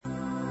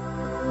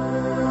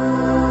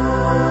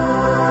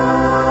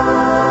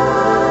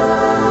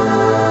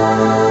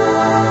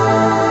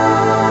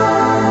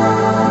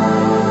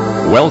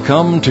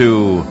Welcome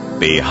to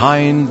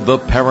Behind the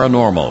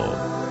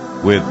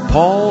Paranormal with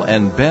Paul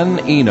and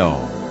Ben Eno.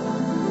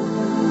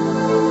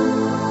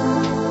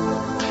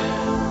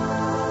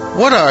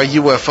 What are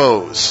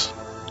UFOs?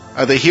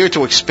 Are they here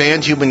to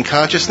expand human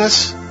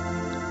consciousness?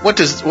 What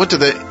does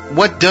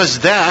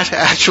that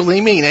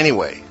actually mean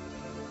anyway?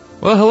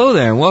 Well, hello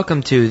there, and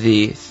welcome to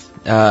the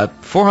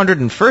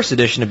 401st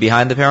edition of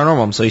Behind the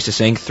Paranormal. I'm so used to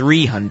saying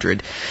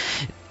 300.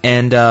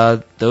 And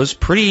those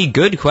pretty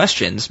good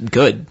questions,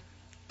 good.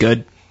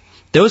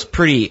 Those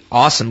pretty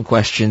awesome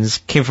questions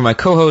came from my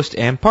co-host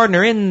and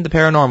partner in the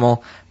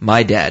paranormal,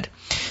 my dad.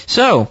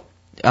 So,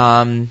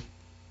 well,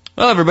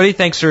 everybody,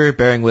 thanks for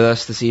bearing with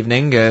us this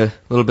evening. A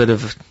little bit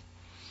of,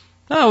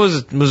 it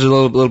was a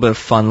little bit of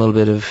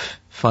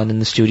fun in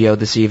the studio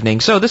this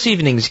evening. So this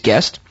evening's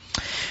guest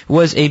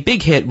was a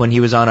big hit when he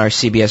was on our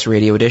CBS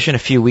radio edition a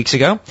few weeks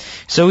ago,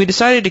 so we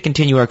decided to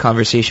continue our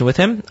conversation with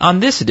him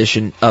on this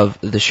edition of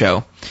the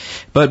show.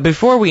 But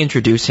before we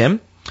introduce him,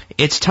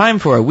 it's time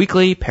for a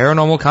weekly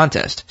paranormal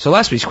contest. So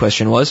last week's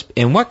question was,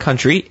 in what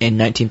country in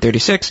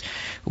 1936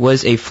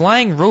 was a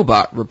flying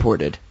robot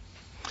reported?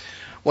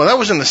 Well, that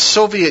was in the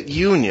Soviet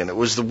Union. It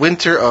was the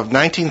winter of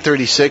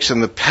 1936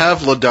 in the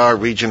Pavlodar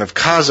region of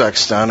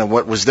Kazakhstan, and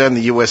what was then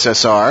the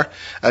USSR.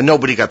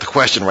 Nobody got the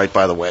question right,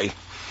 by the way.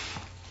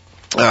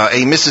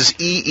 A Mrs.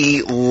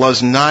 E.E.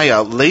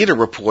 Loznaya later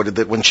reported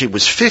that when she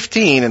was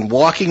 15 and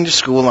walking to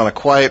school on a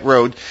quiet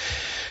road,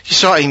 she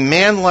saw a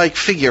man-like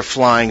figure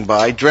flying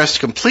by,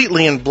 dressed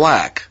completely in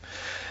black.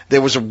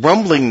 There was a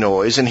rumbling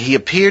noise, and he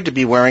appeared to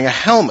be wearing a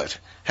helmet,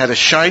 had a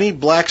shiny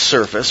black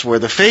surface where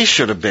the face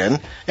should have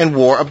been, and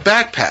wore a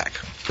backpack.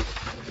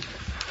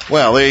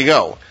 Well, there you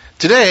go.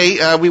 Today,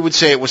 we would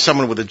say it was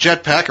someone with a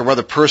jetpack or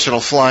other personal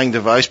flying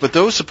device, but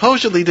those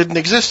supposedly didn't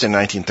exist in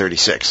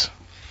 1936.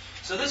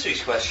 So this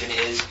week's question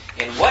is,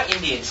 in what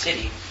Indian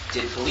city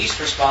did police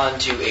respond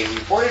to a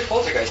reported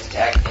poltergeist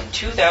attack in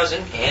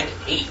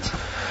 2008?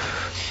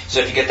 So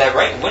if you get that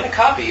right, win a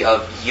copy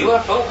of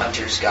UFO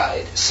Hunter's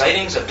Guide,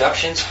 Sightings,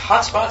 Abductions,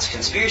 Hotspots,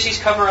 Conspiracies,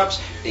 Cover-Ups,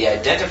 the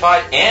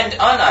Identified and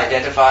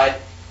Unidentified,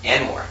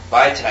 and more,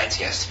 by tonight's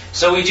guest.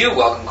 So we do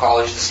welcome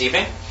callers this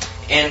evening,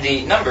 and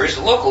the numbers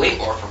locally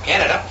or from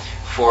Canada,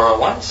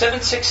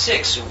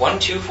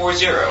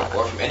 401-766-1240,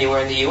 or from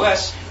anywhere in the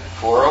U.S.,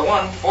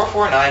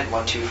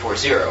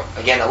 401-449-1240.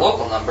 Again, a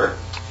local number,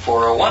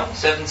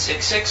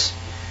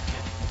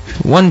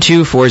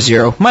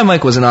 401-766-1240. My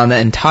mic wasn't on the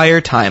entire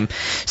time.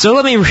 So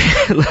let me... We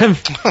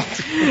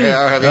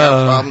are having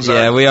our problems.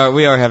 Yeah, we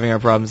are having our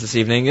problems this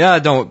evening.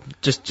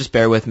 Just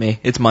bear with me.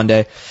 It's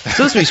Monday.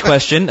 So this week's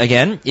question,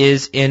 again,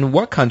 is in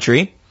what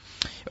country,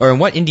 or in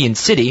what Indian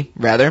city,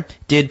 rather,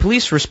 did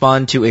police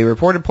respond to a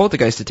reported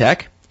poltergeist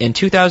attack in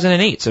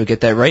 2008? So get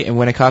that right and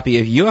win a copy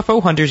of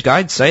UFO Hunter's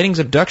Guide, Sightings,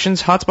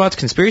 Abductions, Hotspots,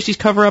 Conspiracies,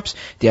 Cover-Ups,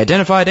 the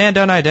Identified and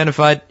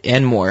Unidentified,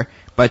 and more,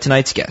 by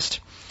tonight's guest.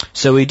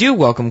 So we do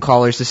welcome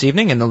callers this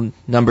evening, and the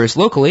numbers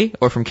locally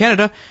or from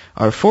Canada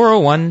are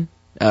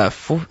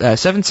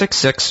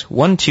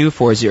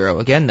 401-766-1240.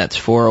 Again, that's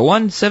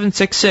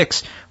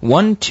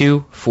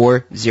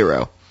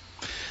 401-766-1240.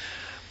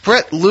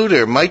 Brett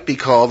Luter might be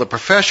called a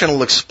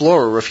professional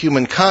explorer of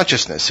human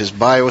consciousness. His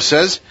bio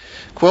says,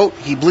 quote,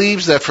 he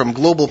believes that from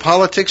global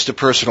politics to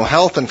personal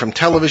health and from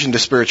television to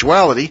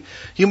spirituality,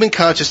 human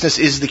consciousness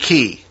is the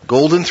key,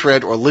 golden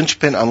thread or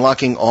linchpin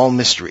unlocking all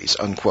mysteries,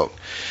 unquote.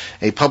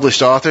 A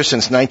published author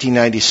since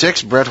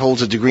 1996, Brett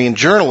holds a degree in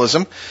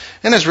journalism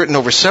and has written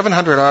over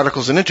 700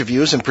 articles and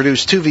interviews and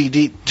produced two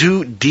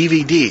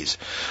DVDs.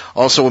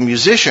 Also a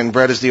musician,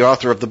 Brett is the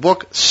author of the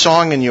book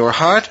Song in Your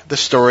Heart, the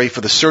story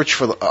for the search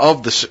for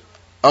the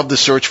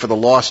search for the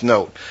lost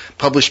note,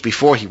 published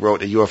before he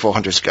wrote A UFO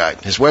Hunter's Guide.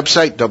 His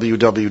website,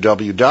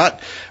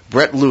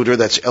 www.brettluder,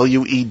 that's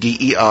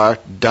LUEDER.com.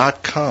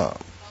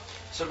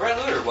 So Brett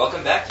Luter,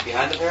 welcome back to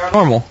Behind the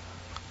Paranormal.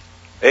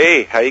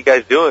 Hey, how you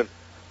guys doing?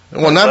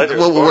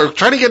 We're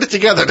trying to get it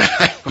together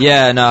tonight.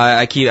 Yeah, no,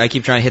 I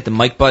keep trying to hit the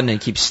mic button and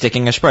it keeps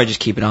sticking. I should probably just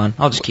keep it on.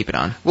 I'll just keep it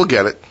on. We'll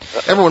get it.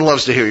 Everyone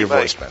loves to hear your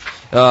voice, man.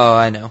 Oh,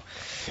 I know.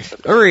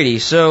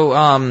 Alrighty, so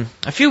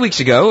a few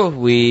weeks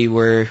ago you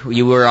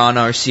were on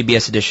our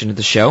CBS edition of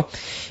the show,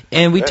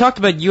 and we talked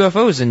about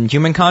UFOs and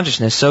human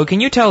consciousness. So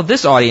can you tell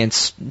this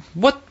audience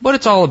what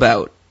it's all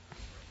about?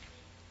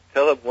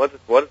 Tell them what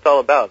it's all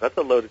about. That's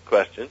a loaded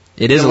question.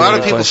 It is a lot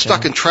of people question.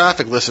 Stuck in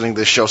traffic listening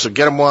to this show, so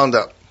get them wound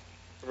up.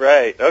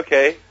 Right.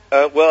 Okay.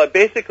 Well, I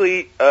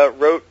basically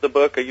wrote the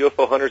book A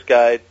UFO Hunter's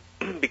Guide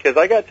because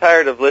I got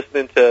tired of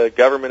listening to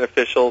government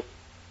officials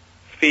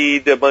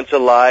feed a bunch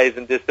of lies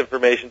and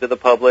disinformation to the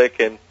public,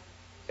 and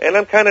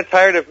I'm kind of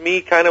tired of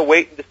me kind of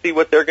waiting to see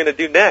what they're going to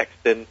do next.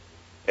 And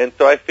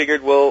so I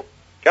figured, well,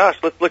 gosh,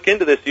 let's look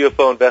into this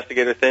UFO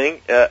investigator thing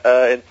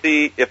and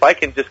see if I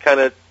can just kind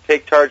of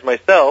take charge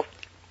myself.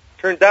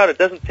 Turns out it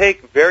doesn't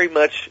take very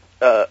much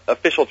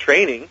official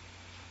training.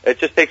 It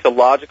just takes a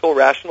logical,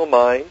 rational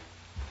mind,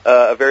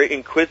 a very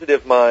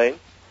inquisitive mind,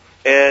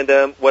 and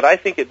what I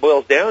think it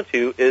boils down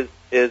to is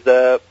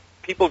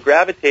people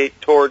gravitate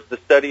towards the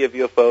study of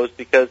UFOs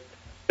because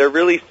they're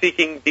really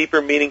seeking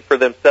deeper meaning for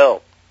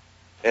themselves.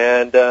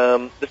 And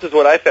this is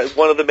what I found,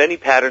 one of the many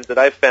patterns that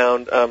I've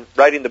found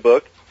writing the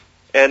book,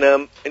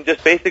 and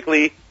just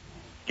basically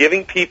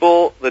giving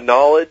people the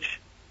knowledge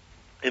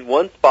in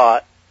one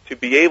spot to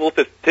be able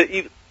to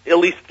at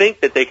least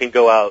think that they can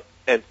go out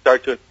and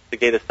start to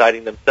investigate a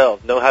sighting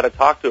themselves, know how to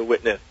talk to a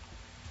witness,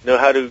 know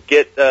how to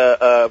get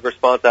a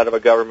response out of a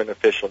government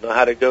official, know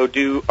how to go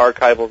do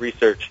archival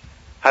research,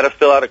 how to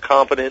fill out a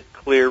competent,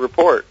 clear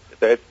report.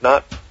 It's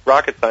not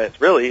rocket science,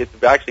 really.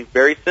 It's actually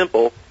very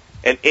simple,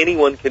 and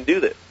anyone can do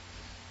this.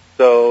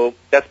 So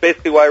that's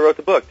basically why I wrote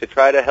the book, to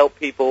try to help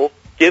people,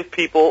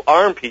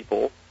 arm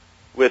people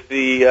with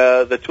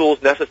the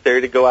tools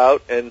necessary to go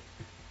out and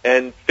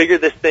figure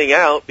this thing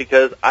out,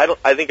 because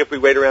I think if we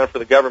wait around for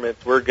the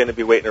governments, we're going to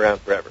be waiting around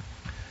forever.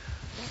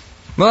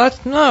 Well,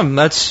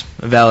 that's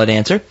a valid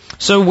answer.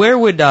 So where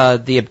would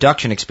the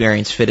abduction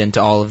experience fit into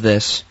all of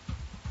this?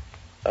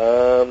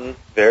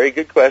 Very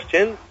good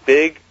question.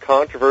 Big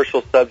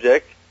controversial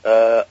subject,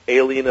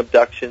 alien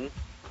abduction.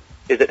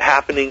 Is it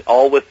happening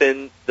all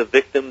within the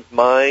victim's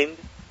mind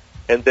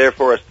and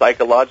therefore a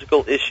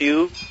psychological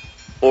issue?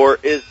 Or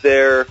is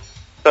there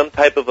some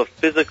type of a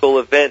physical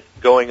event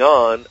going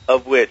on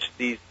of which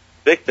these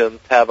victims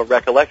have a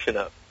recollection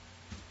of?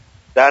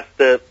 That's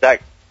the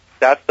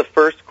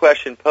first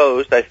question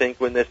posed, I think,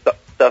 when this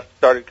stuff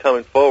started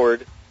coming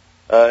forward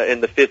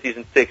in the 50s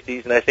and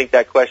 60s, and I think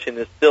that question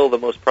is still the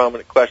most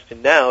prominent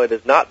question now. It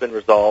has not been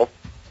resolved.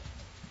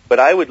 But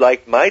I would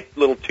like my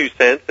little 2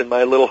 cents in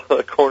my little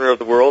corner of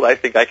the world. I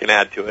think I can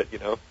add to it,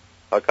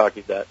 how cocky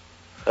is that?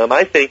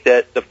 I think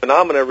that the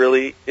phenomena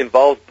really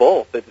involves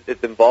both.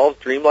 It involves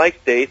dreamlike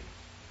states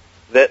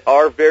that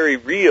are very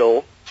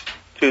real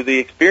to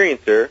the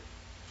experiencer,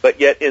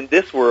 but yet in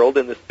this world,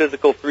 in this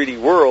physical 3D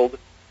world,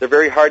 they're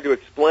very hard to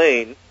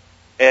explain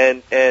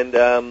and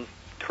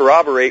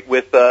corroborate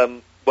with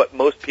what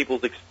most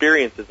people's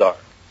experiences are.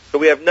 So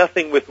we have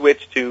nothing with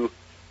which to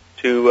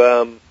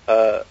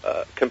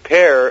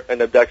compare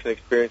an abduction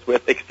experience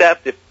with,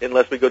 except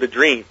unless we go to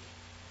dreams.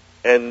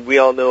 And we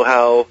all know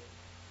how,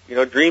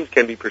 dreams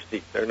can be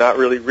perceived. They're not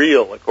really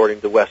real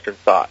according to Western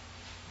thought.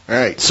 All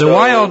right.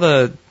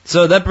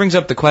 So that brings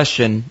up the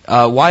question,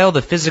 why all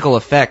the physical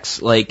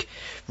effects, like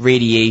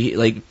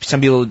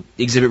some people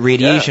exhibit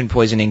radiation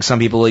poisoning, some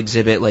people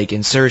exhibit like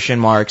insertion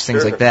marks,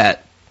 things like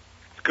that.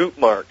 Scoop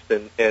marks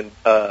and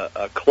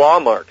claw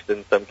marks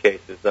in some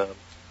cases,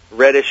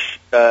 reddish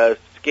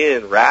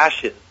skin,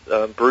 rashes,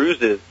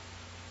 bruises.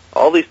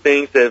 All these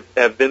things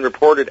have been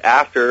reported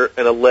after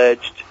an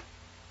alleged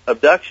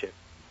abduction.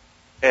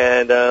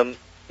 And,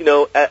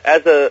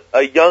 as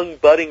a young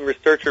budding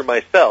researcher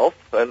myself,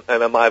 and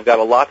I've got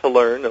a lot to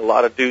learn and a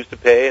lot of dues to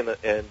pay,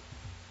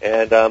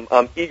 and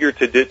I'm eager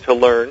to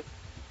learn,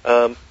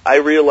 I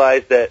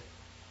realize that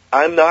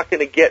I'm not going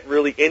to get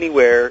really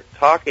anywhere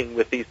talking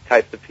with these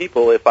types of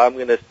people if I'm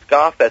going to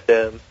scoff at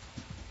them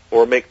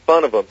or make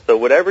fun of them. So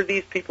whatever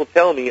these people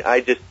tell me,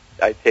 I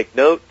take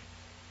notes,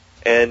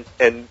 and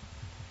in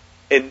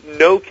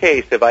no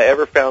case have I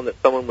ever found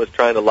that someone was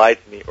trying to lie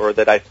to me, or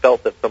that I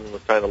felt that someone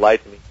was trying to lie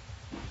to me.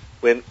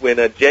 When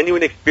a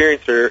genuine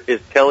experiencer is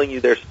telling you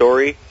their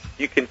story,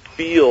 you can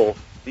feel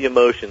the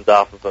emotions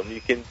off of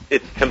them.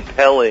 It's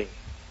compelling.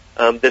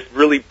 This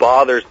really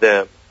bothers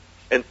them.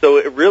 And so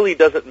it really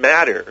doesn't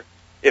matter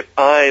if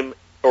I'm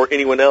or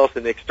anyone else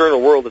in the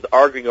external world is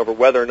arguing over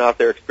whether or not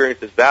their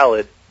experience is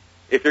valid.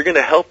 If you're going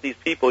to help these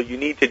people, you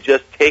need to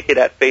just take it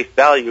at face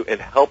value and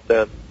help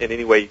them in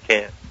any way you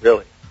can,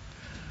 really.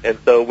 And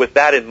so with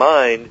that in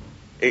mind,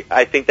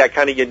 I think that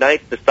kind of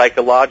unites the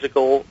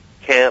psychological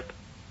camp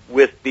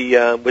with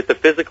the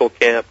physical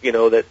camp,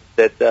 that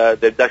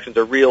the abductions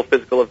are real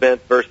physical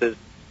events versus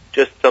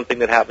just something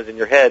that happens in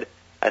your head.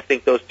 I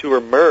think those two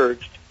are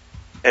merged.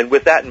 And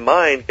with that in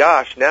mind,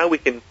 gosh, now we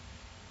can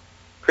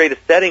create a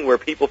setting where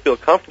people feel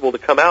comfortable to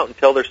come out and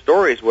tell their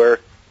stories, where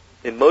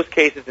in most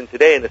cases in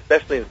today, and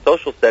especially in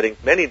social settings,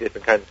 many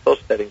different kinds of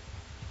social settings,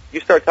 you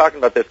start talking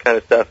about this kind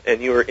of stuff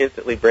and you are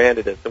instantly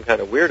branded as some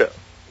kind of weirdo.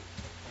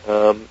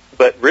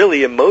 But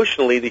really,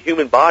 emotionally, the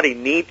human body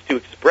needs to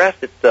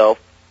express itself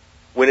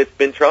when it's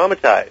been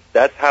traumatized.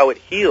 That's how it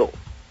heals.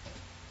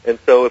 And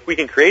so if we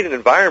can create an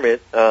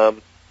environment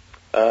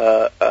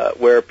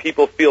where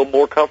people feel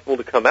more comfortable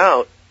to come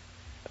out,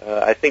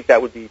 I think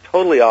that would be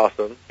totally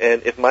awesome.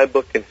 And if my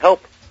book can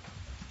help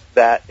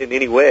that in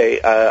any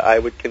way, I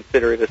would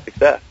consider it a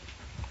success.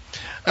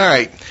 All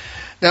right.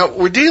 Now,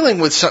 we're dealing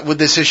with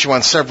this issue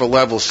on several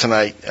levels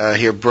tonight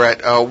here,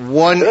 Brett.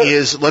 One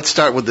is, let's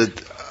start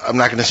with I'm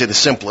not going to say the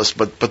simplest,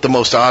 but the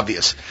most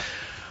obvious.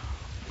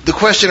 The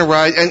question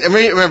arises, and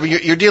remember,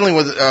 you're dealing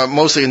with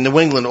mostly a New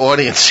England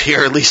audience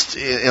here, at least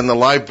in the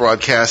live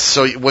broadcast.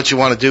 So what you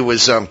want to do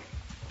is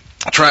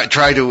try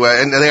to,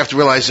 and they have to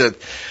realize that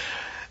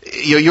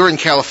you're in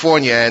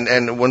California,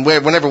 and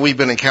whenever we've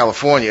been in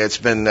California, it's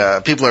been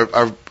people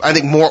are I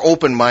think more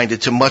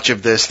open-minded to much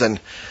of this than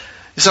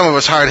some of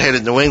us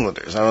hard-headed New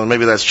Englanders. I don't know,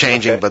 maybe that's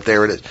changing, but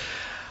there it is.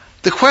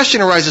 The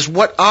question arises: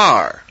 what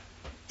are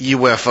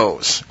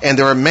UFOs? And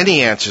there are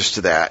many answers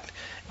to that.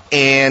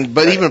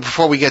 But even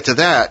before we get to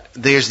that,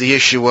 there's the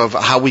issue of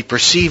how we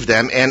perceive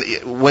them. And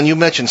when you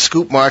mentioned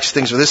scoop marks,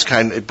 things of this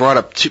kind, it brought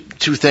up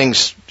two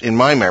things in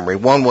my memory.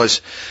 One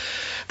was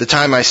the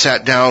time I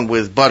sat down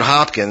with Bud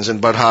Hopkins,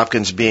 and Bud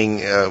Hopkins being,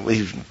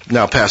 he's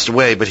now passed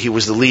away, but he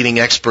was one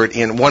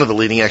of the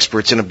leading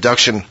experts in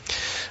abduction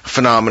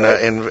phenomena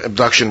and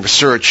abduction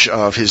research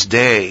of his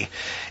day.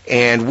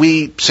 And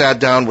we sat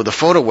down with a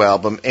photo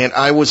album, and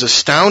I was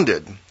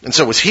astounded, and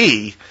so was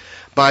he,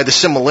 by the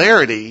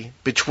similarity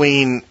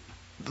between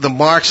the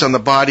marks on the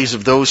bodies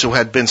of those who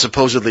had been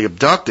supposedly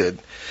abducted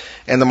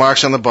and the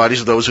marks on the bodies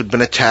of those who had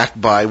been attacked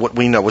by what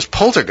we know as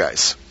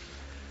poltergeists.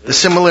 The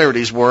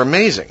similarities were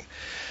amazing.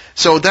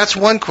 So that's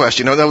one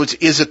question. In other words,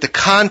 is it the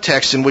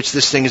context in which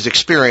this thing is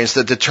experienced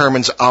that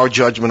determines our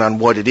judgment on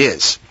what it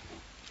is?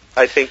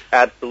 I think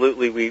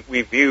absolutely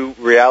we view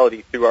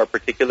reality through our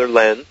particular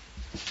lens,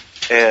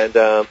 and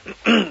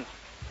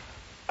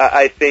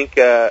I think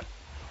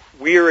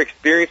we are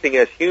experiencing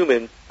as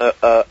humans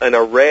an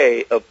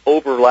array of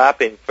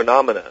overlapping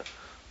phenomena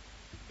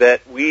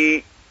that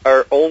we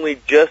are only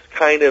just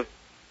kind of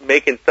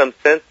making some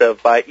sense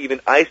of by even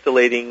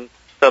isolating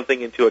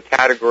something into a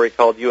category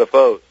called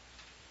UFOs.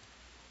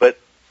 But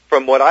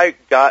from what I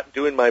got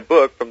doing my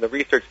book, from the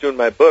research doing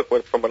my book,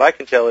 from what I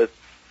can tell is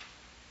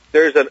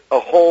there's a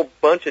whole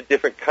bunch of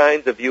different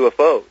kinds of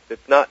UFOs.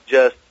 It's not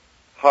just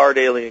hard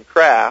alien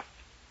craft.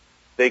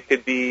 They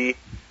could be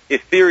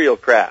ethereal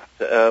craft.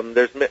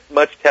 There's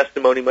much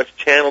testimony, much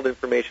channeled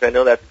information. I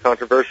know that's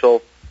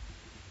controversial,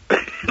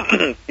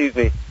 excuse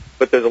me,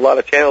 but there's a lot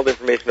of channeled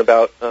information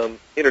about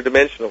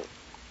interdimensional,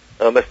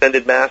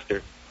 ascended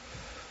masters.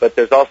 But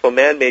there's also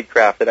man-made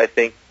craft that I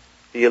think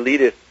the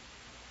elitists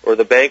or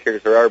the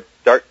bankers or our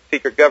dark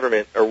secret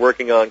government are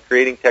working on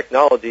creating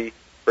technology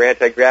for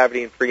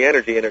anti-gravity and free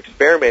energy and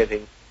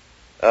experimenting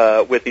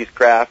with these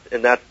craft,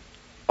 and that's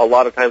a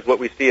lot of times what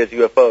we see as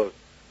UFOs.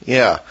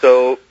 Yeah.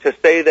 So to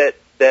say that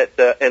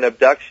an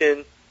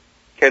abduction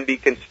can be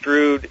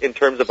construed in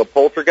terms of a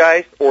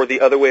poltergeist, or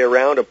the other way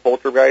around, a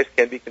poltergeist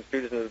can be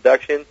construed as an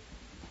abduction,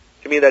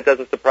 to me that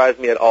doesn't surprise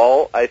me at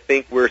all. I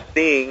think we're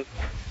seeing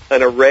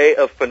an array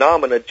of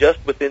phenomena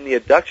just within the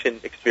abduction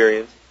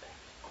experience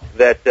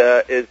that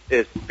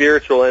is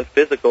spiritual and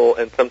physical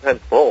and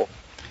sometimes both.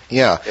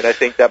 Yeah. And I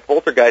think that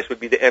poltergeist would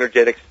be the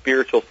energetic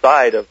spiritual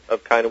side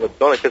of kind of what's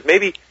going on. Because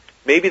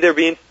maybe they're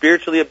being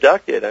spiritually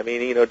abducted. I mean,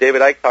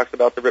 David Icke talks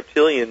about the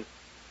reptilians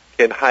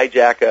can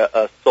hijack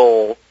a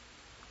soul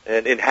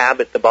and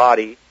inhabit the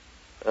body.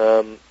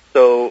 And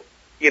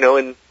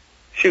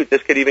shoot,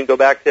 this could even go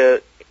back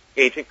to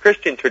ancient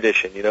Christian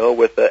tradition,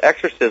 with the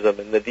exorcism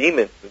and the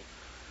demons.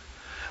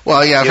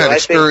 Well, yeah, I've had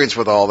experience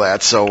with all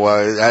that, so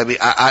I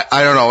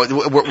don't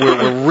know.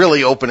 We're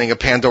really opening a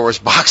Pandora's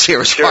box here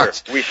as far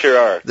as we sure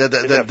are.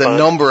 The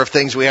number of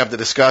things we have to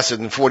discuss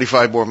in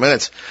 45 more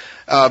minutes.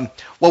 Well,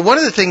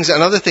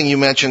 another thing you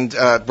mentioned,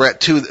 Brett,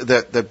 too,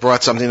 that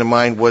brought something to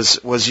mind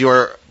was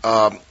your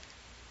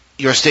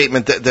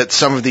statement that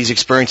some of these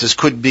experiences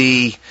could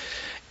be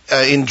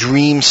in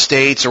dream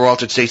states or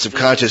altered states of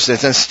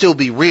consciousness and still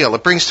be real.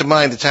 It brings to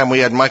mind the time we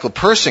had Michael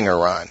Persinger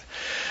on.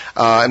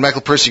 And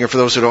Michael Persinger, for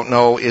those who don't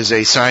know, is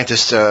a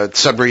scientist at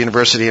Sudbury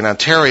University in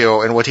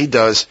Ontario, and what he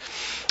does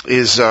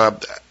is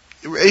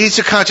he's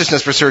a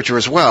consciousness researcher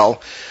as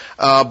well,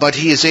 but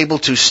he is able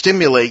to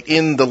stimulate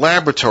in the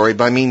laboratory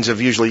by means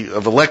of usually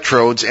of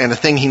electrodes and a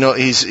thing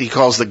he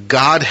calls the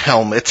God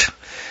helmet.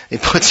 He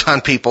puts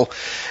on people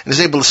and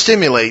is able to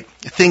stimulate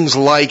things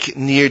like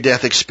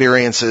near-death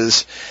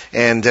experiences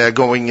and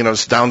going,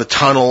 down the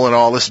tunnel and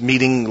all this,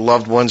 meeting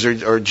loved ones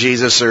or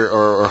Jesus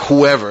or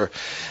whoever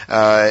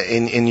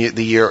in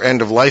your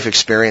end-of-life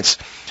experience,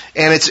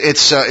 and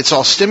it's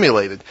all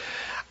stimulated.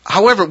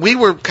 However, we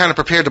were kind of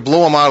prepared to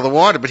blow him out of the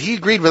water, but he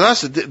agreed with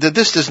us that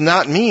this does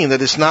not mean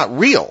that it's not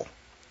real.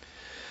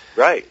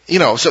 Right.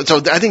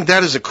 So I think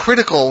that is a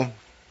critical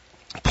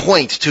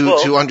point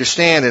to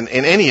understand in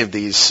any of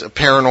these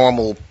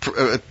paranormal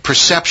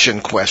perception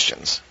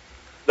questions.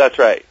 That's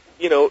right.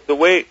 The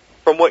way,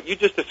 from what you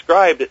just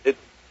described,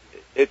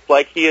 it's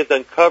like he has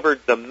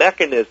uncovered the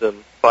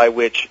mechanism by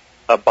which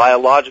a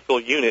biological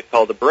unit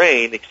called the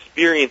brain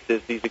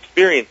experiences these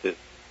experiences,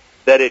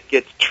 that it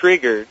gets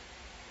triggered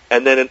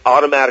and then an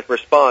automatic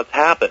response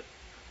happens.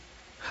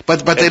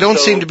 But they don't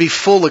seem to be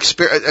full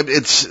experience.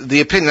 It's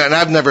the opinion, and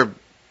I've never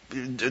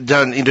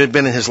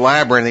been in his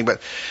lab or anything,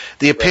 but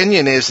the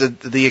opinion is that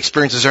the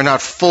experiences are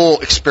not full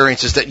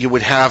experiences that you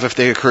would have if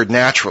they occurred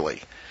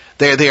naturally.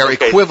 They are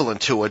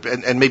equivalent to it,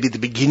 and maybe the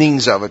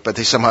beginnings of it, but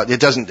they somehow it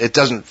doesn't.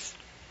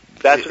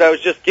 That's what I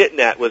was just getting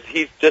at. Was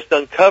he's just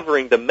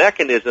uncovering the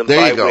mechanism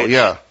by which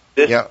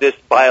this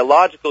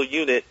biological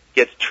unit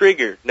gets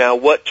triggered. Now,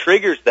 what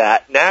triggers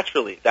that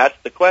naturally? That's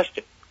the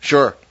question.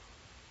 Sure,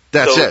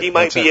 that's it. So he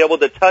might be able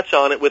to touch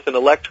on it with an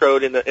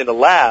electrode in a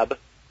lab,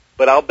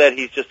 but I'll bet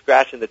he's just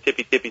scratching the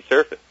tippy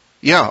surface.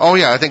 Yeah. Oh,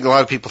 yeah. I think a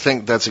lot of people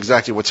think that's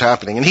exactly what's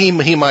happening, and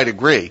he might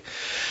agree.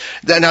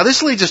 Now,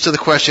 this leads us to the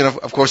question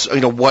of course,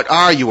 what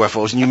are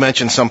UFOs? And you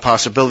mentioned some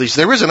possibilities.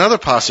 There is another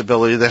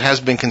possibility that has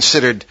been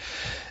considered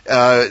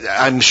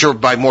I'm sure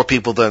by more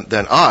people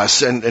than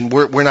us, and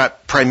we're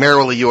not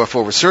primarily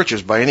UFO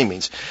researchers by any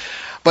means.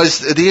 But it's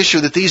the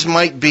issue that these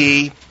might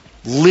be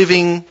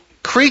living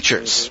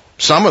creatures,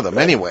 some of them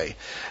anyway,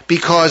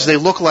 because they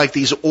look like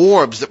these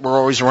orbs that we're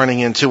always running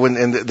into,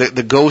 and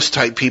the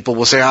ghost-type people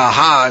will say,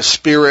 aha,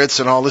 spirits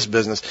and all this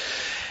business.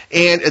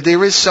 And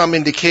there is some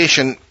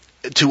indication,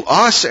 to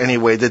us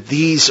anyway, that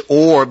these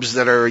orbs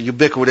that are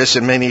ubiquitous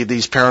in many of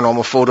these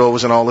paranormal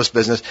photos and all this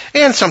business,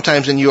 and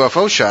sometimes in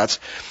UFO shots,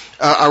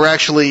 are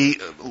actually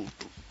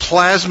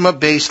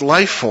plasma-based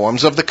life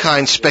forms of the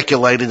kind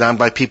speculated on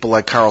by people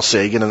like Carl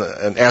Sagan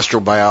and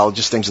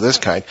astrobiologists, things of this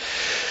kind.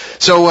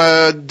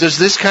 So does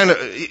this kind of,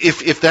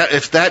 if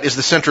that is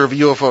the center of a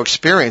UFO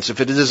experience,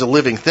 if it is a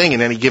living thing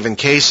in any given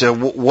case,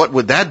 what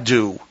would that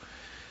do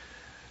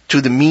to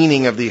the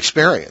meaning of the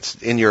experience,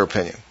 in your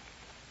opinion?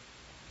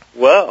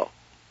 Well,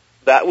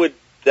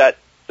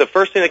 the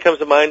first thing that comes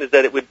to mind is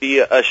that it would be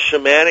a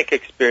shamanic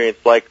experience,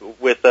 like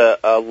with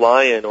a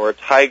lion or a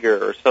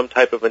tiger or some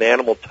type of an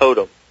animal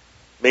totem.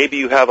 Maybe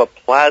you have a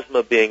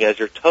plasma being as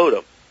your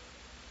totem.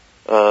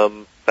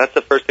 That's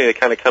the first thing that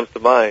kind of comes to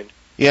mind.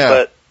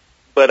 Yeah.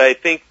 But I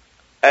think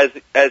as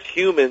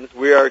humans,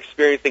 we are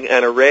experiencing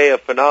an array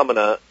of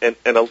phenomena and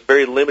a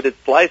very limited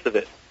slice of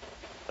it.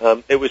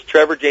 It was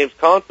Trevor James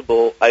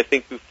Constable, I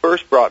think, who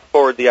first brought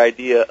forward the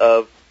idea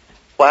of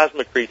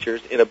plasma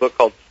creatures in a book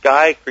called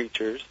Sky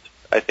Creatures.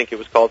 I think it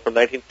was called, from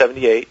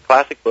 1978,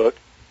 classic book.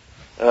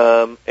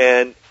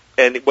 And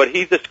what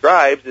he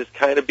describes is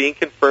kind of being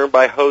confirmed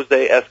by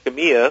Jose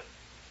Escamilla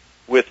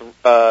with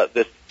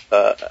this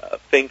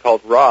thing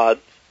called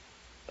rods.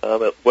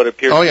 What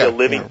appears to be a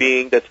living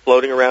being that's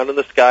floating around in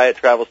the sky. It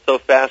travels so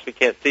fast we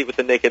can't see it with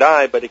the naked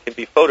eye, but it can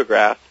be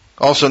photographed.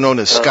 Also known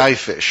as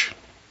skyfish.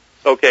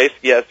 Okay,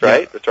 yes,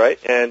 right, that's right.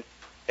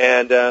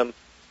 And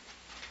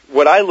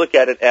what I look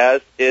at it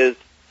as is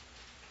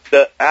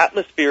the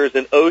atmosphere is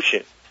an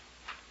ocean.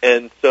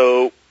 And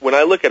so when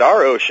I look at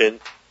our ocean,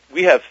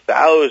 we have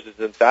thousands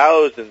and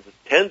thousands,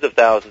 tens of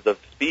thousands of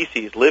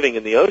species living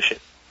in the ocean.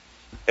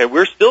 And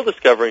we're still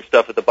discovering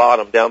stuff at the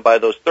bottom down by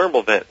those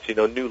thermal vents,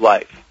 new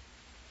life.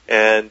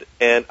 And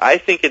I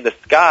think in the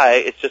sky,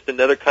 it's just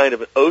another kind of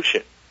an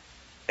ocean.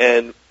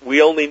 And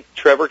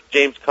Trevor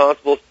James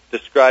Constable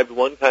described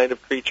one kind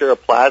of creature, a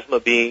plasma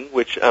being,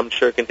 which I'm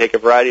sure can take a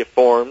variety of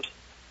forms.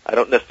 I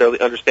don't necessarily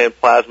understand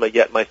plasma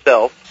yet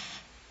myself.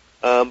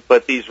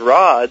 But these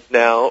rods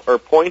now are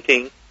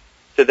pointing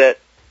to that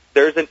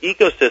there's an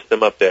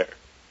ecosystem up there.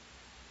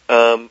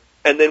 And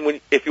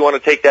then if you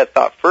want to take that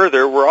thought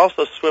further, we're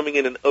also swimming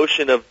in an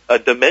ocean of a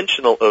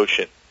dimensional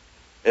ocean.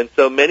 And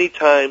so many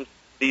times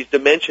these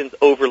dimensions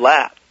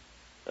overlap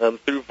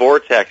through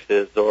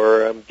vortexes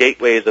or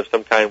gateways of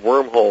some kind,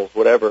 wormholes,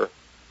 whatever,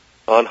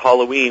 on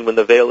Halloween when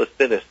the veil is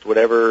thinnest,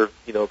 whatever,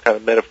 kind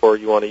of metaphor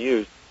you want to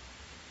use.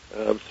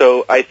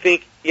 So I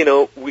think,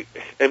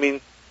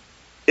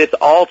 it's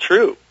all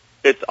true.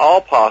 It's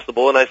all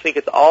possible, and I think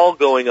it's all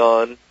going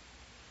on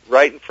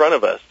right in front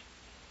of us.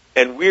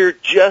 And we're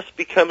just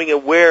becoming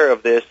aware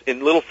of this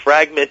in little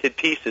fragmented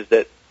pieces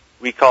that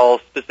we call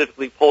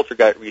specifically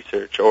poltergeist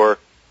research or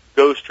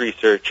ghost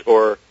research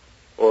or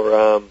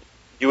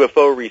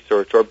UFO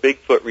research or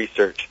Bigfoot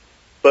research.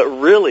 But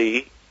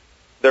really,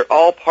 they're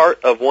all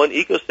part of one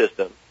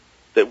ecosystem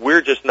that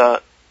we're just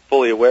not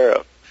fully aware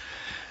of.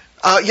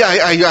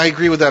 I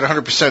agree with that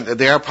 100%.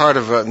 They are part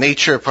of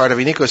nature, part of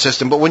an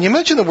ecosystem. But when you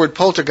mention the word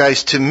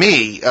poltergeist, to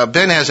me,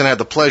 Ben hasn't had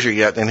the pleasure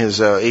yet in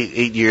his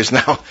 8 years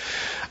now.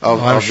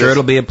 I'm sure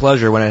it'll be a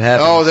pleasure when it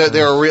happens. Oh,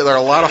 they're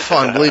a lot of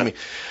fun, believe me.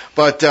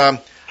 But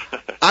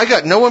I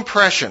got no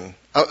impression.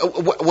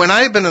 When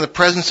I've been in the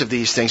presence of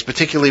these things,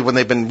 particularly when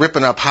they've been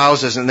ripping up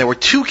houses, and there were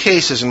two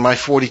cases in my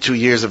 42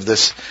 years of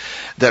this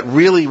that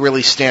really,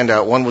 really stand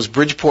out. One was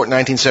Bridgeport,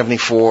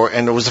 1974,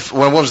 and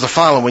one was the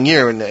following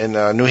year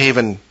in New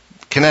Haven,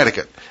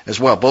 Connecticut, as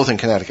well, both in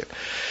Connecticut.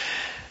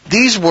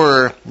 These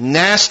were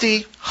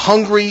nasty,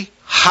 hungry,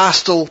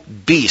 hostile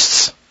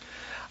beasts.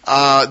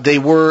 They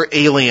were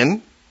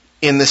alien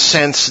in the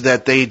sense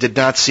that they did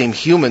not seem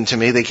human to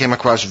me. They came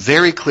across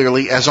very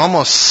clearly as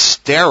almost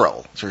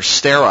sterile, or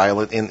sterile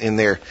in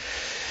their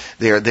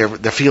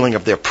feeling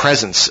of their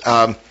presence.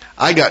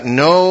 I got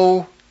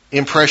no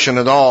impression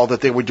at all that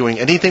they were doing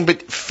anything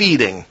but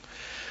feeding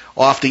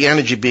off the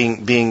energy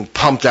being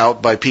pumped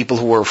out by people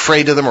who were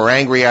afraid of them or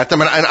angry at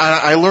them. And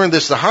I learned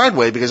this the hard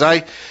way because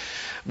I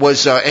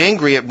was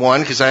angry at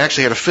one because I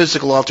actually had a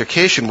physical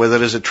altercation with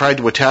it as it tried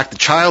to attack the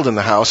child in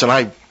the house, and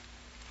I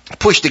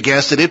pushed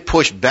against it. It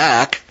pushed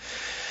back.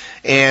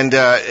 And,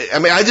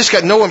 I just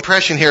got no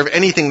impression here of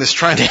anything that's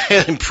trying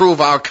to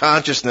improve our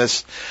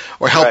consciousness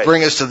or help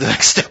bring us to the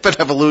next step in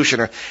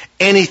evolution or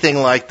anything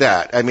like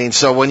that.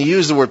 So when you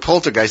use the word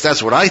poltergeist,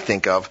 that's what I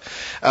think of.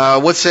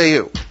 What say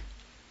you?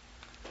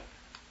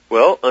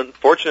 Well,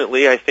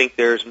 unfortunately, I think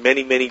there's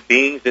many, many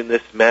beings in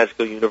this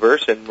magical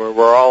universe, and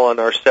we're all on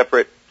our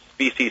separate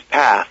species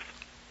path.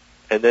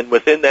 And then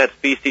within that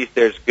species,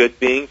 there's good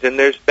beings and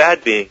there's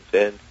bad beings.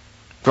 And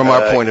from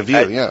our point of view,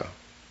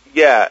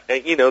 yeah,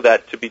 and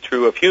that to be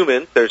true of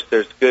humans. There's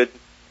good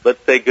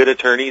let's say, good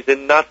attorneys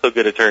and not so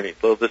good attorneys.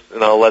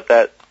 And I'll let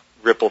that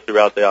ripple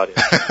throughout the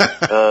audience.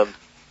 A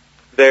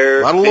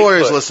lot of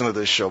lawyers listen to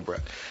this show,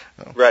 Brett.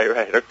 Oh.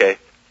 Right. Okay.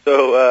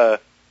 So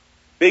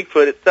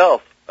Bigfoot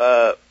itself,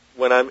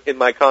 when I'm in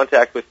my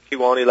contact with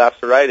Kiwani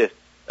Lapsaritis,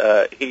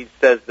 he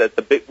says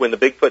that when the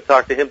Bigfoot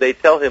talk to him, they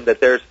tell him that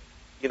there's,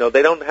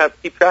 they don't have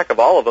to keep track of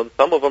all of them.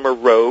 Some of them are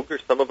rogue, or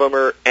some of them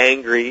are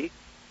angry.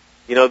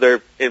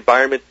 Their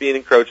environment's being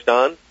encroached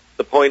on.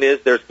 The point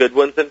is, there's good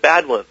ones and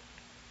bad ones.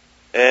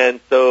 And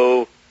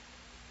so,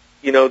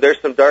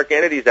 there's some dark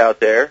entities out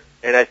there,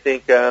 and I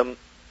think,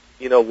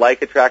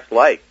 like attracts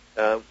like.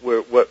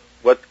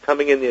 What's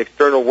coming in the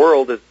external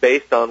world is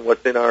based on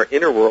what's in our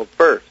inner world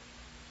first,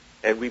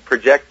 and we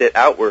project it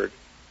outward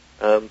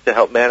to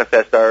help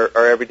manifest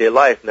our everyday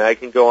life. Now, I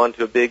can go on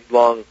to a big,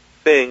 long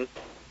thing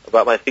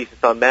about my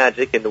thesis on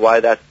magic and why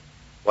that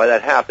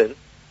happened.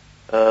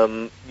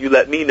 You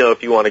let me know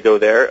if you want to go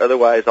there.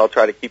 Otherwise, I'll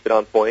try to keep it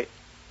on point.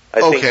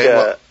 I think,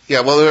 there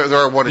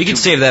are one or two. You can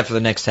save that for the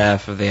next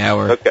half of the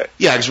hour. Okay.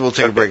 Yeah, because we'll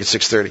take a break at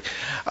 6:30,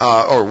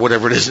 or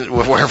whatever it is,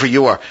 wherever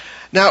you are.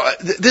 Now,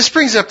 this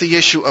brings up the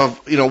issue of,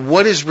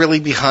 what is really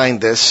behind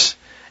this?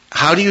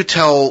 How do you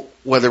tell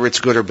whether it's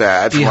good or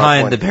bad?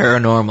 Behind the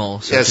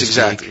paranormal. So yes,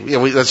 exactly.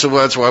 Yeah, that's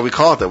why we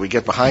call it that. We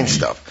get behind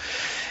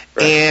stuff.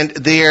 Right. And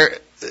there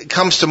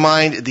comes to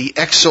mind the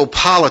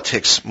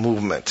exopolitics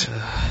movement.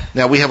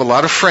 Now, we have a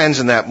lot of friends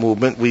in that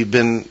movement. We've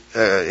been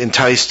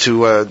enticed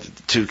to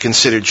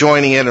consider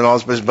joining it and all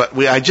this, but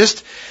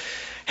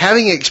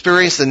having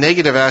experienced the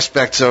negative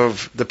aspects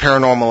of the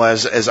paranormal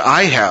as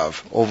I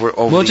have over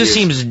well, it just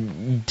years.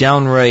 seems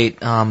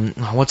downright,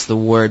 what's the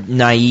word?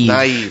 Naive.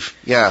 Naive,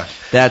 yeah.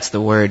 That's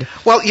the word.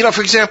 Well,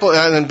 for example,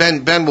 and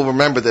Ben will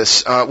remember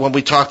this, when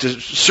we talked to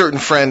a certain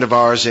friend of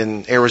ours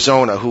in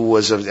Arizona who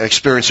was an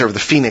experiencer of the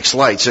Phoenix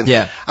Lights. And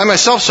yeah. I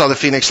myself saw the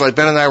Phoenix Light.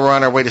 Ben and I were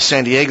on our way to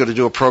San Diego to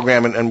do a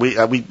program, and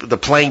the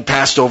plane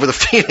passed over the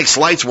Phoenix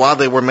Lights while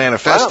they were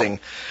manifesting. Wow.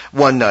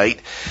 One night,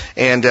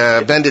 and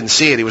Ben didn't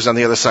see it. He was on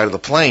the other side of the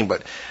plane,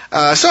 but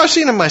so I've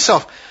seen him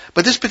myself.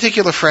 But this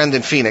particular friend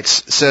in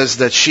Phoenix says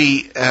that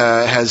she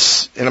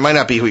has, and it might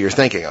not be who you're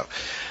thinking of,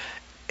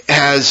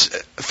 has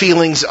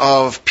feelings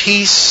of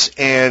peace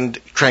and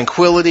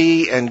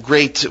tranquility and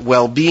great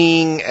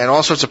well-being and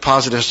all sorts of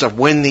positive stuff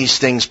when these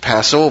things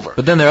pass over.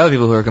 But then there are other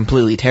people who are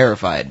completely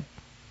terrified.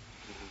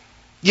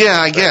 Yeah,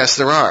 I guess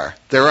there are.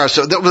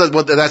 So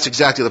that's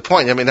exactly the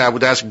point. I mean, I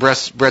would ask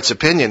Brett's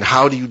opinion.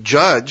 How do you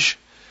judge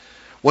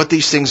what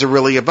these things are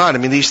really about? I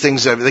mean, these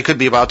things, they could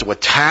be about to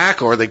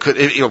attack, or they could,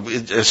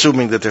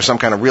 assuming that there's some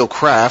kind of real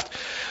craft,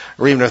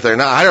 or even if they're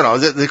not. I don't know.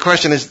 The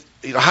question is,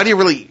 how do you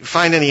really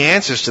find any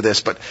answers to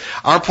this? But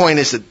our point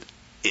is that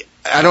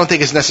I don't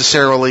think it's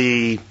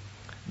necessarily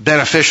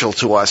beneficial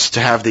to us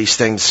to have these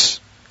things,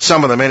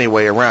 some of them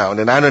anyway, around.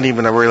 And I don't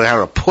even know really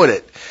how to put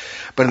it.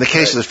 But in the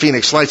case of the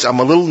Phoenix Lights, I'm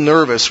a little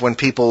nervous when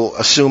people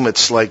assume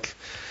it's like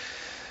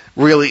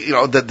really,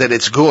 that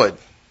it's good.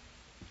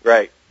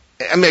 Right.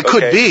 I mean, it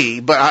could be,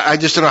 but I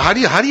just don't know. How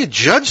do you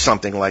judge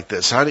something like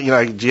this? How do you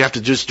have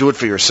to just do it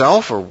for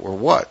yourself, or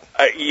what?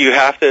 You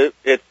have to.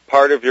 It's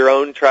part of your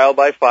own trial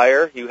by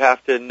fire. You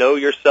have to know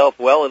yourself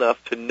well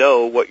enough to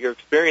know what you're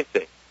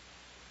experiencing.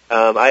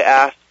 I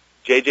asked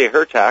J.J.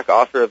 Hurtak,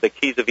 author of the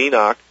Keys of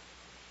Enoch,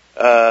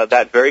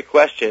 that very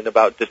question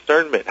about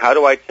discernment. How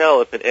do I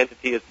tell if an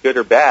entity is good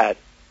or bad?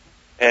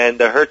 And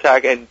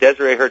Hurtak and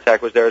Desiree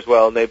Hurtak was there as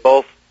well, and they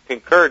both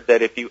concurred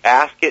that if you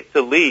ask it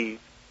to leave,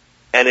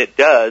 and it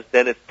does,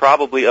 then it's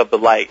probably of the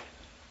light.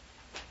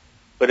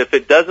 But if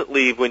it doesn't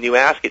leave when you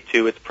ask it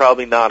to, it's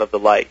probably not of the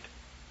light.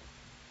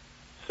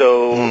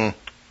 So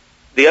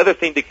the other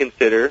thing to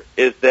consider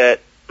is that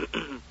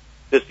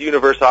this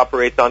universe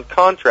operates on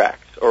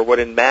contracts, or what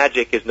in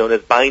magic is known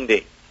as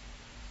binding.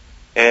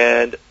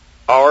 And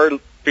our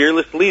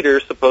fearless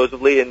leader,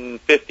 supposedly in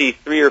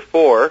 53 or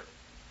 4,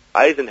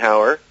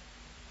 Eisenhower,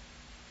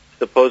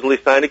 supposedly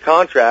signed a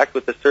contract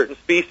with a certain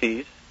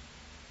species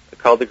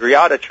called the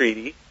Greada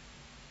Treaty,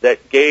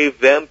 that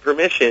gave them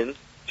permission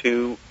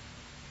to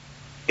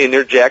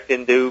interject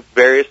into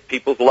various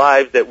people's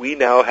lives that we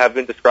now have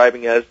been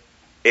describing as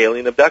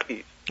alien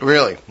abductees.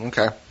 Really?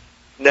 Okay.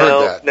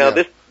 Now,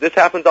 this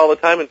happens all the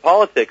time in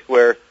politics,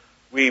 where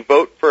we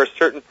vote for a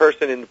certain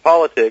person in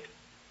politics,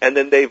 and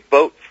then they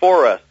vote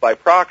for us by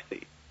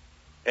proxy.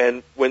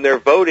 And when they're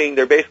voting,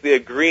 they're basically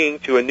agreeing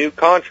to a new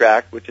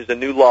contract, which is a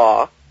new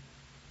law,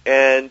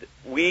 and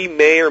we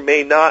may or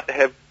may not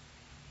have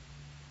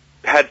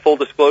had full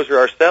disclosure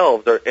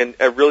ourselves and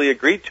really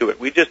agreed to it.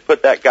 We just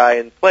put that guy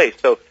in place.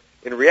 So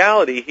in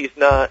reality, he's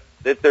not,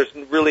 there's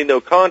really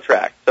no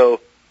contract. So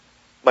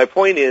my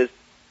point is,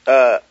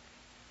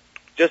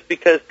 just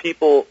because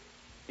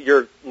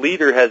your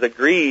leader has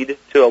agreed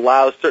to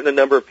allow a certain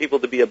number of people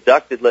to be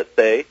abducted, let's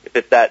say, if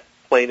it's that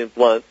plain and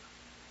blunt,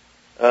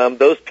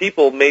 those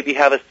people maybe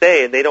have a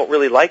say, and they don't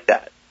really like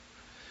that.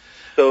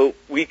 So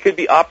we could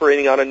be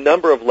operating on a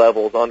number of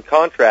levels on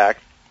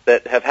contracts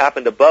that have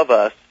happened above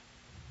us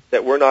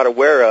that we're not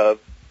aware of,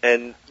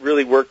 and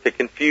really work to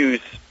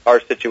confuse our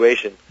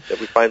situation that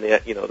we find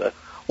the.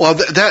 Well,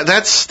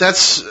 that's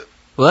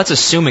Well, that's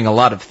assuming a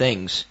lot of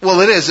things.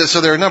 Well, it is.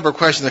 So there are a number of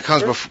questions that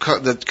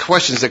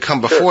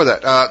come before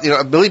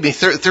that. Believe me,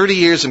 30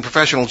 years in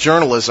professional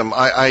journalism,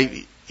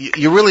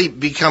 you really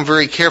become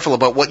very careful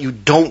about what you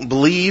don't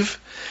believe.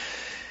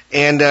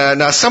 And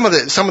now some of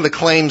the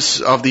claims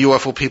of the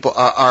UFO people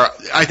are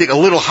I think, a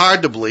little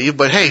hard to believe.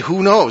 But hey,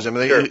 who knows? I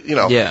mean,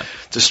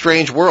 It's a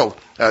strange world.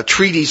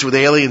 Treaties with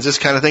aliens, this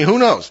kind of thing. Who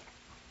knows?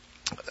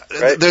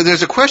 Right.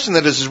 There's a question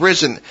that has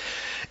arisen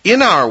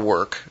in our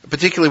work,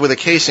 particularly with a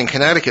case in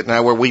Connecticut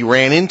now where we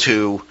ran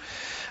into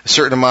a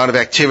certain amount of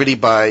activity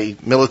by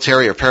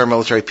military or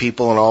paramilitary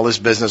people and all this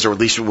business, or at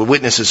least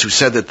witnesses who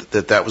said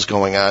that was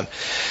going on.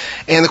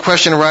 And the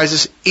question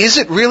arises, is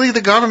it really the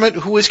government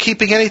who is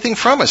keeping anything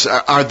from us?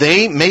 Are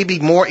they maybe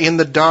more in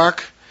the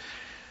dark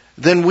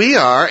than we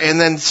are, and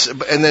then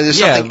there's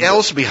something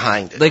else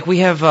behind it? Like we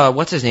have,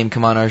 what's his name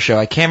come on our show?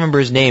 I can't remember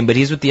his name, but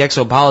he's with the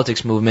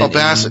exopolitics movement. Oh,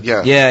 Bassett,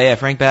 yeah. Yeah,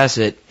 Frank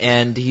Bassett.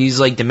 And he's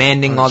like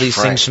demanding all these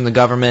things from the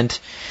government.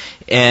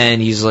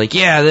 And he's like,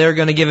 yeah, they're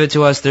going to give it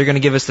to us. They're going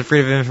to give us the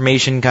freedom of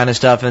information kind of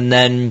stuff. And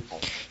then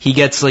he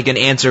gets like an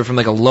answer from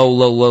like a low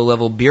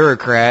level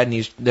bureaucrat,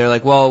 and they're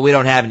like, well, we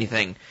don't have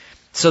anything.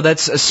 So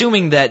that's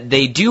assuming that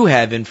they do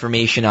have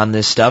information on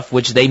this stuff,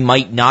 which they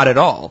might not at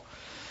all.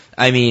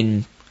 I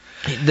mean,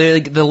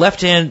 the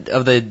left hand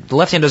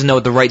doesn't know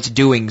what the right's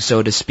doing,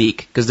 so to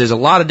speak, because there's a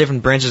lot of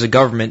different branches of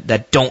government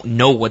that don't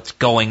know what's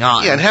going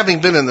on. Yeah, and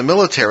having been in the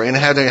military and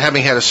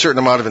having had a certain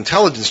amount of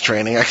intelligence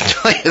training, I can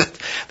tell you that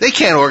they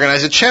can't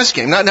organize a chess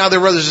game. Now there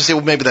are others who say,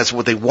 well, maybe that's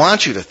what they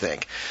want you to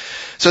think.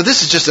 So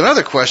this is just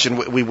another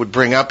question we would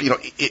bring up.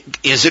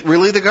 Is it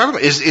really the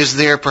government? Is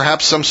there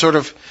perhaps some sort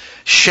of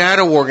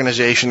shadow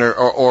organization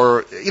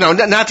or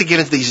not to get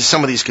into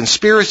some of these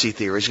conspiracy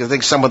theories, because I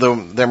think some of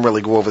them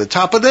really go over the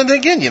top, but then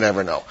again, you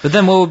never know. But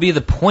then what would be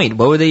the point?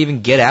 What would they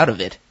even get out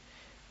of it?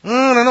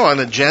 I don't know, an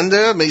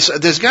agenda? I mean,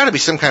 there's got to be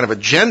some kind of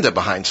agenda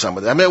behind some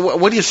of that. I mean,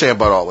 what do you say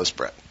about all this,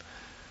 Brett?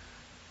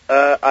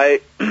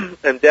 I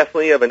am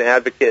definitely of an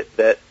advocate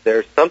that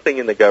there's something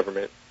in the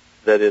government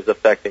that is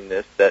affecting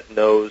this,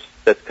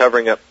 that's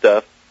covering up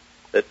stuff,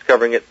 that's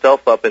covering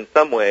itself up in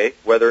some way,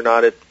 whether or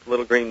not it's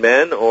little green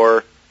men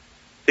or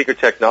secret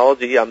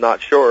technology. I'm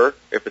not sure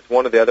if it's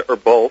one or the other, or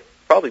both.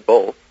 Probably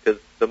both, because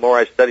the more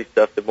I study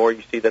stuff, the more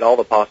you see that all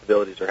the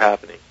possibilities are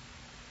happening.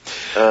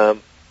 And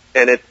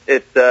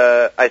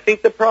I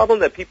think the problem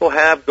that people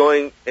have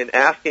going and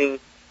asking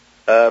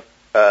stuff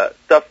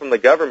from the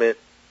government,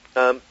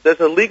 there's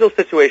a legal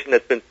situation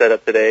that's been set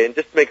up today, and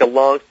just to make a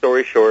long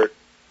story short,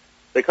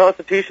 the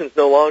Constitution's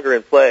no longer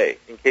in play,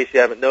 in case you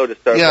haven't noticed.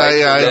 I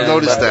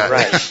noticed that.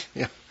 Right.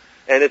 Yeah.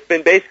 And it's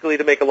been basically,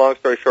 to make a long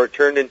story short,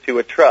 turned into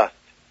a trust,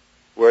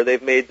 where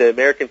they've made the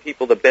American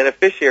people the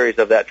beneficiaries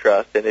of that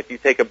trust. And if you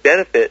take a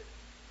benefit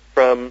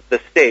from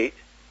the state,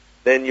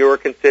 then you're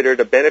considered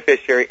a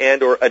beneficiary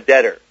and or a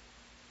debtor.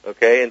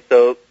 Okay? And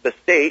so the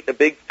state, a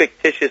big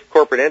fictitious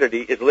corporate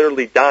entity, is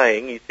literally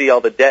dying. You see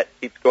all the debt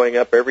keeps going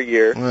up every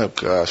year. Oh,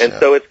 gosh. And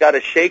so it's got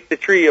to shake the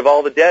tree of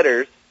all the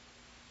debtors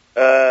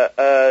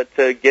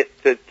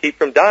to keep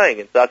from dying.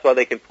 And so that's why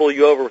they can pull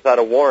you over without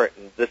a warrant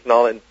and this and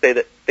all, and say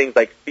that things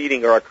like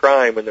speeding are a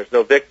crime when there's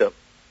no victim.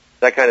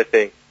 That kind of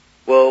thing.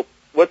 Well,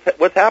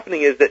 what's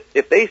happening is that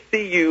if they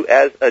see you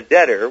as a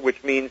debtor,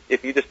 which means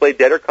if you display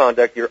debtor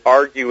conduct, you're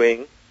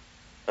arguing,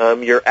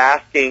 you're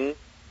asking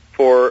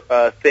for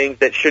things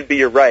that should be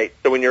your rights.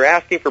 So when you're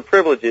asking for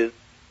privileges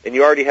and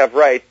you already have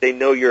rights, they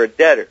know you're a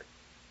debtor.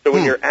 So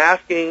when you're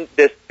asking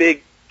this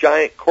big,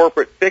 giant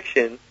corporate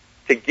fiction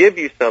to give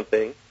you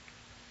something,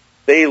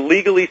 they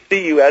legally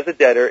see you as a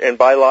debtor and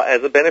by law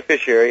as a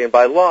beneficiary, and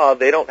by law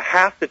they don't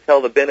have to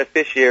tell the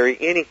beneficiary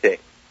anything.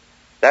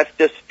 That's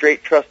just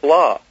straight trust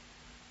law.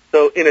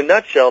 So in a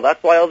nutshell,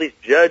 that's why all these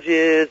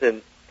judges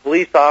and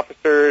police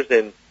officers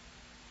and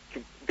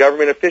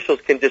government officials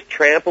can just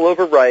trample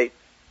over rights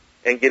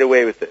and get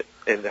away with it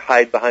and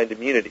hide behind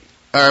immunity.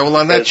 All right, well,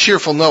 on that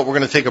cheerful note, we're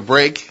going to take a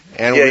break,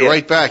 and we'll be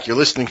right back. You're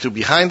listening to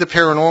Behind the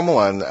Paranormal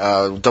on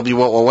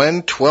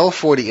WOON,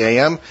 1240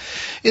 AM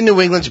in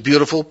New England's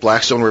beautiful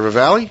Blackstone River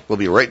Valley. We'll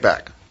be right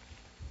back.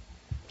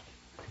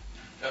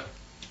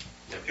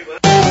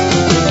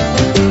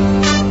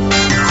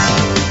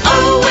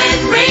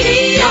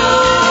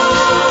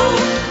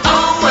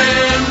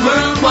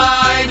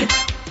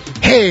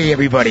 Hey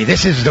everybody,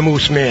 this is the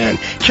Moose Man.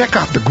 Check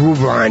out the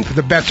Groove Line for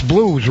the best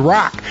blues,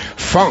 rock,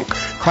 funk,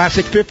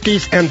 classic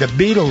 50s, and the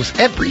Beatles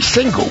every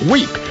single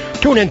week.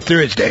 Tune in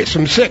Thursdays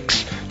from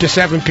 6 to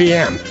 7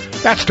 p.m.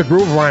 That's the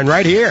Groove Line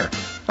right here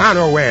on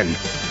ON.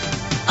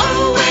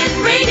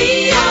 ON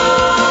Radio,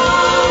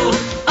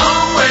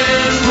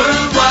 ON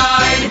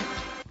Worldwide.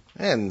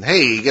 And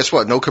hey, guess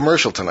what? No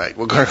commercial tonight.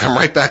 We're going to come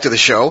right back to the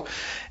show,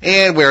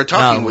 and we're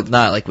talking with...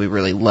 Not like we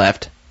really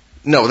left.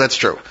 No, that's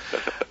true.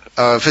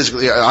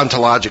 Physically,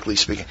 ontologically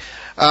speaking.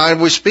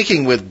 We're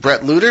speaking with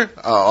Brett Luter,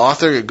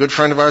 author, a good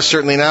friend of ours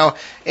certainly now,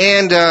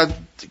 and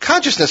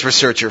consciousness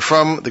researcher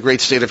from the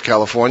great state of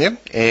California,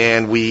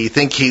 and we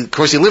think you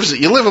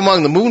live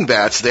among the moon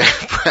bats there,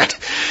 Brett.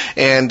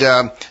 And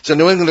so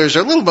New Englanders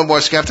are a little bit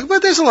more skeptical,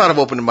 but there's a lot of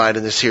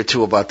open-mindedness here,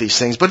 too, about these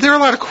things. But there are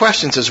a lot of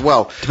questions as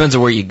well. Depends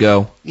on where you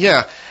go.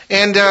 Yeah.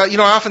 And, I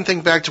often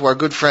think back to our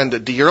good friend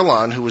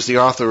Dierlan, who was the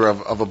author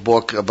of a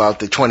book about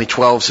the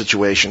 2012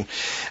 situation,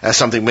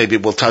 something maybe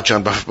we'll touch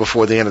on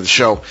before the end of the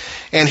show.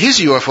 And his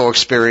UFO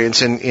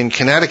experience in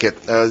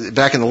Connecticut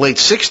back in the late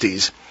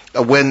 60s,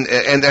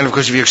 and of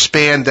course if you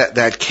expand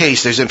that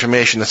case, there's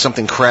information that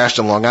something crashed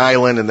on Long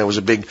Island and there was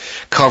a big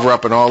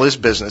cover-up and all his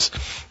business.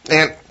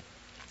 And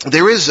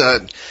there is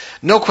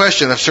no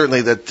question of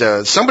certainly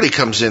that somebody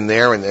comes in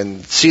there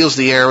and seals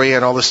the area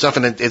and all this stuff,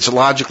 and it's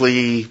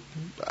logically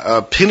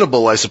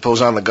pinnable, I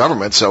suppose, on the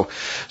government. So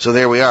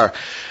there we are.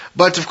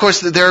 But of course,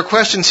 there are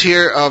questions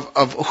here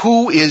of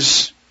who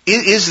is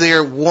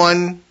there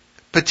one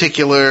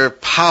particular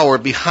power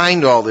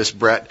behind all this,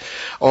 Brett,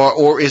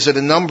 or is it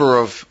a number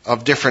of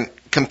different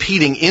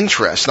competing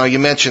interests? Now, you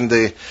mentioned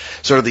the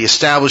sort of the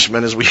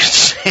establishment, as we used to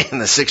say in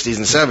the 60s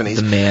and 70s.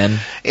 The man.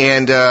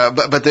 And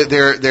but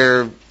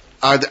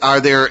are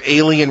there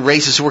alien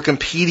races who are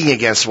competing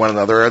against one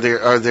another?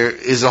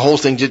 Is the whole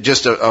thing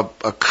just a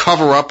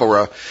cover up or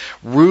a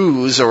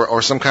ruse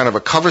or some kind of a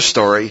cover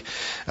story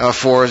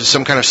for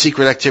some kind of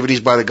secret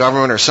activities by the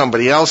government or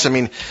somebody else? I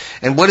mean,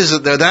 and what is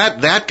it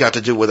that got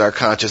to do with our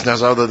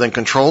consciousness other than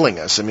controlling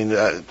us? I mean,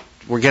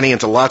 we're getting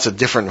into lots of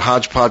different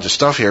hodgepodge of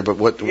stuff here, but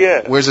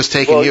where's this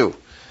taking you?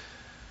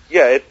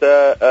 Yeah,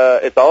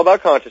 it's all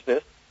about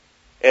consciousness,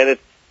 and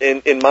it's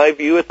in my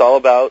view, it's all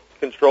about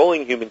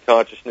controlling human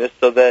consciousness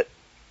so that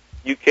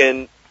you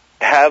can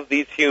have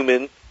these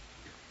humans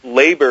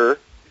labor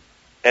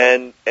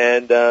and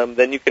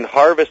then you can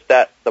harvest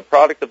the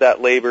product of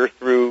that labor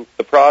through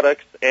the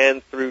products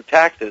and through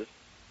taxes,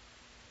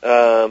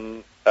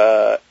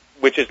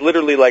 which is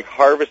literally like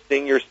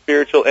harvesting your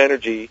spiritual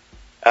energy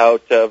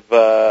out of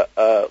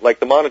like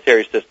the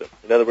monetary system.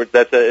 In other words,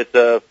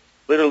 it's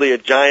literally a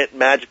giant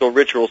magical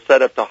ritual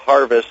set up to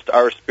harvest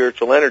our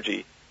spiritual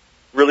energy.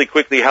 Really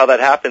quickly, how that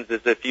happens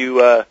is if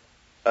you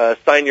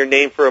sign your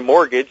name for a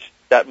mortgage,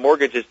 that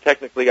mortgage is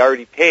technically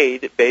already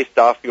paid based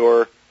off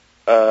your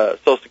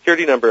Social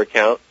Security number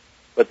account,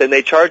 but then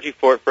they charge you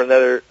for it for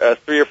another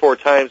 3 or 4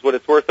 times what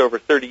it's worth over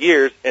 30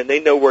 years, and they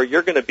know where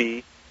you're going to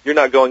be. You're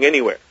not going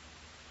anywhere.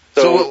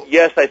 So,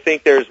 yes, I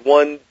think there's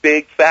one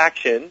big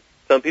faction.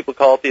 Some people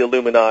call it the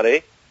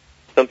Illuminati.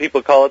 Some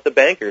people call it the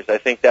bankers. I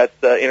think that's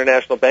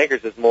international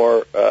bankers is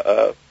more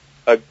a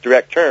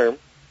direct term.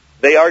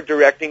 They are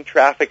directing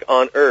traffic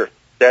on Earth.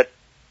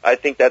 I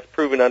think that's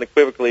proven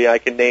unequivocally. I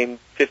can name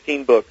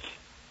 15 books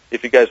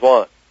if you guys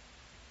want.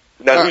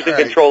 Now, who's in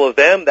control of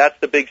them? That's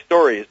the big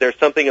story. Is there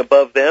something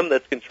above them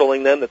that's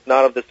controlling them that's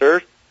not of this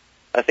Earth?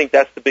 I think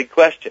that's the big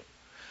question.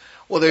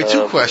 Well, there are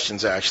two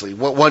questions, actually.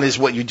 One is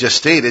what you just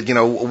stated.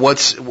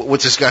 What's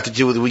this got to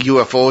do with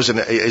UFOs, and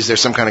is there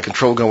some kind of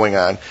control going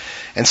on?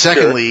 And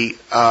secondly,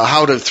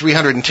 how do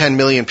 310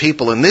 million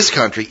people in this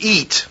country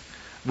eat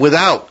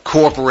without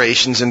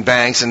corporations and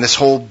banks and this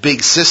whole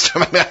big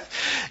system?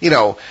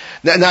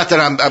 Not that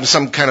I'm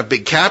some kind of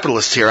big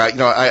capitalist here.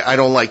 I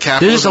don't like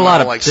capitalism. I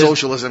don't like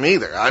socialism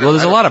either.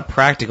 There's a lot of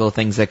practical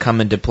things that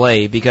come into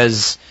play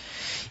because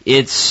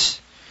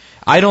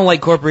I don't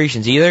like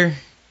corporations either.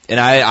 And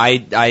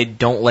I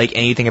don't like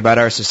anything about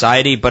our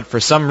society, but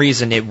for some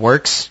reason it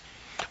works.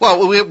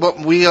 Well,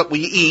 we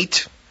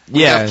eat.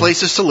 We have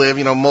places to live.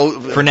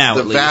 For now,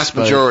 the vast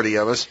majority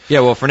of us.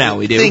 Yeah, well, for now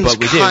we do. Things but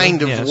we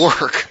kind of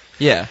work.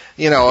 Yeah.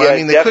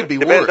 They could be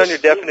worse. Depends on your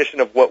definition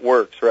of what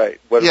works,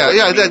 right? You're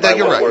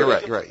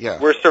right. Yeah.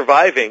 We're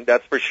surviving,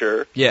 that's for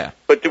sure. Yeah.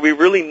 But do we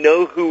really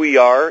know who we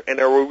are,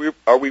 and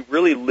are we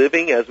really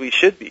living as we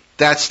should be?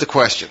 That's the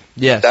question.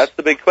 Yes. That's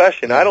the big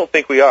question. I don't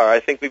think we are.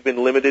 I think we've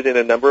been limited in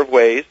a number of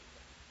ways.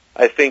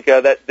 I think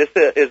that this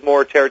is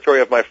more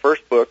territory of my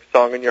first book,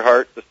 Song in Your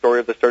Heart, The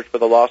Story of the Search for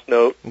the Lost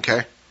Note.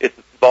 Okay. It's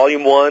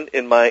volume 1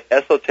 in my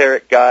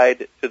esoteric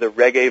guide to the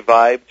Reggae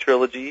Vibe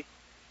trilogy.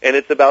 And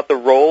it's about the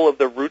role of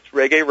the roots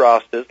reggae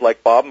Rastas,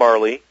 like Bob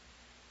Marley,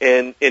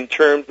 in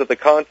terms of the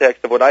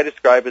context of what I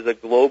describe as a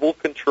global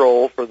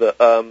control for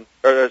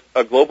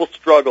a global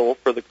struggle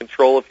for the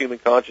control of human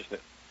consciousness.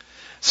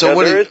 So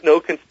there is no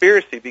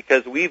conspiracy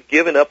because we've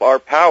given up our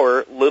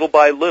power little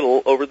by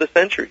little over the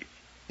centuries.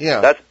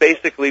 Yeah, that's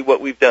basically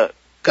what we've done.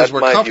 Because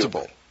we're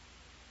comfortable.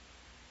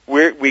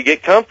 We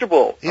get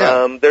comfortable.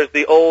 Yeah. There's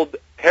the old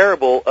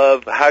parable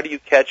of how do you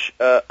catch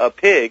a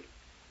pig?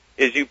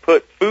 Is you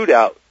put food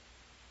out.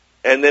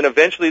 And then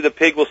eventually the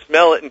pig will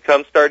smell it and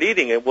come start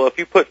eating it. Well, if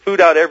you put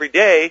food out every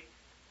day,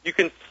 you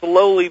can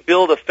slowly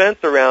build a fence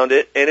around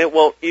it, and it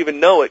won't even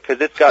know it because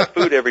it's got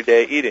food every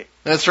day eating.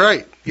 That's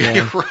right. Yeah.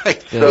 You're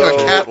right. So,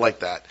 you're a cat like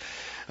that.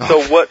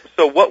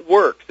 So what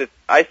works?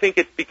 I think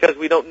it's because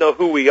we don't know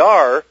who we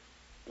are.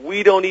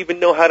 We don't even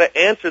know how to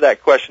answer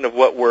that question of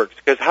what works.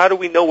 Because how do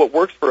we know what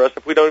works for us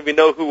if we don't even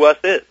know who us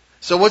is?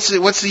 So what's the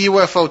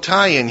UFO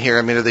tie-in here?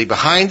 I mean, are they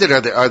behind it?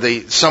 Are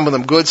they some of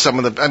them good, some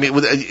of them? I mean,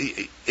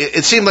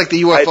 it seemed like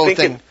the UFO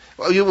thing.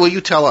 Well,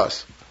 you tell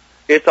us.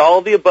 It's all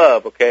of the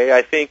above, okay?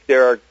 I think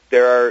there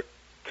are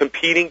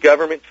competing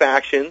government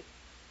factions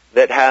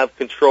that have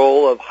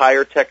control of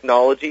higher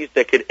technologies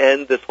that could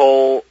end this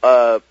whole,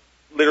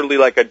 literally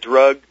like a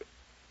drug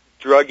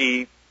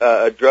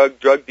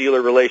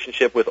dealer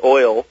relationship with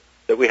oil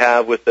that we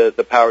have with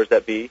the powers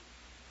that be.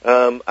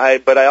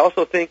 But I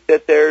also think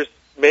that there's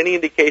many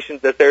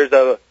indications that there's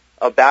a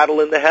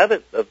battle in the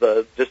heavens of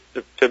just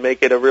to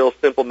make it a real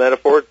simple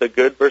metaphor, the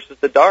good versus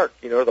the dark,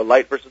 the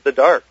light versus the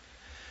dark.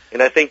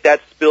 And I think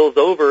that spills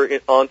over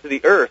onto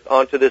the earth,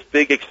 onto this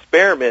big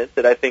experiment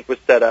that I think was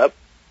set up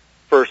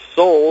for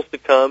souls to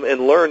come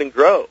and learn and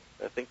grow.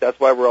 I think that's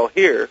why we're all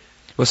here.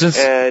 Well,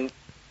 I'm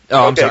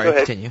sorry, go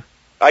ahead. Continue.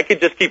 I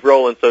could just keep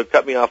rolling, so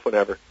cut me off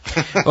whenever.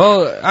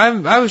 Well,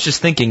 I was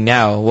just thinking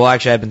now. Well,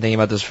 actually, I've been thinking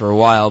about this for a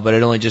while, but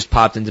it only just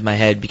popped into my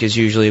head because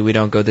usually we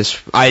don't go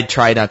this. I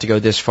try not to go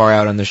this far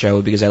out on the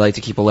show because I like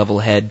to keep a level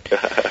head.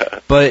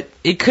 But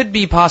it could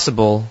be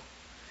possible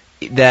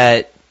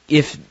that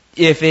if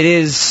it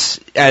is,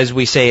 as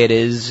we say it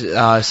is,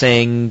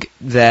 saying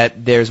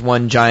that there's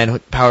one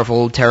giant,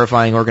 powerful,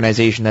 terrifying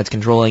organization that's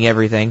controlling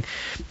everything,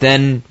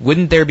 then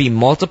wouldn't there be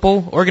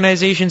multiple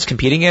organizations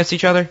competing against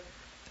each other?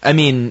 I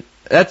mean,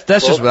 that's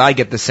just what I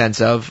get the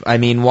sense of. I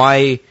mean,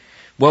 what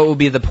would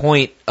be the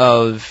point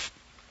of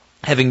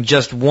having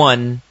just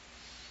one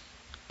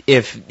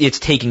if it's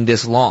taking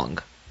this long?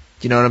 Do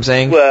you know what I'm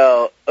saying?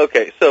 Well,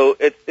 okay, so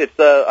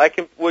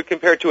would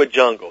compare it to a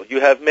jungle.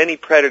 You have many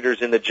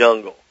predators in the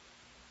jungle,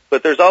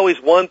 but there's always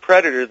one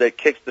predator that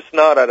kicks the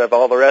snot out of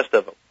all the rest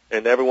of them,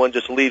 and everyone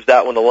just leaves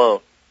that one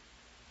alone.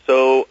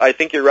 So I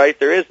think you're right.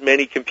 There is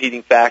many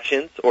competing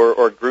factions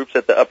or groups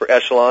at the upper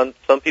echelon.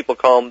 Some people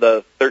call them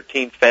the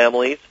 13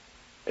 families,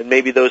 and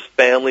maybe those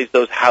families,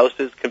 those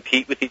houses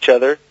compete with each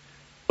other.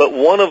 But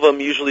one of them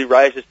usually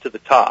rises to the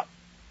top,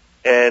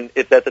 and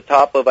it's at the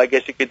top of, I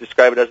guess you could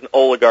describe it as an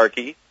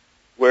oligarchy,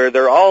 where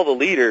they're all the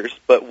leaders,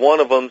 but one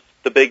of them's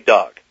the big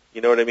dog.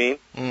 You know what I mean?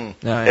 Oh,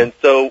 yeah. And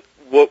so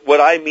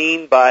what I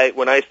mean by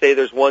when I say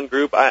there's one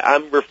group,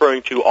 I'm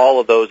referring to all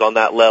of those on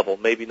that level.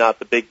 Maybe not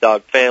the big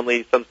dog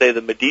family. Some say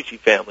the Medici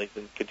family's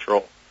in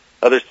control.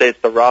 Others say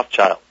it's the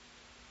Rothschild.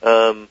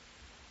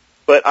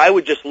 But I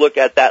would just look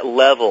at that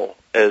level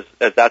as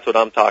that's what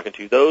I'm talking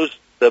to.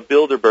 The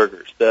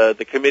Bilderbergers,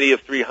 the Committee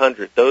of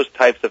 300, those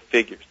types of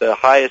figures, the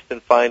highest in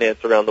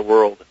finance around the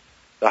world,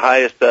 the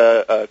highest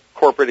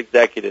corporate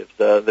executives,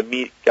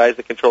 the guys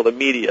that control the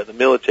media, the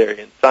military,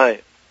 and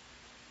science.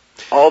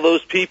 All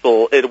those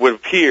people, it would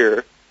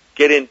appear,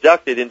 get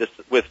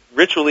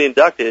ritually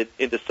inducted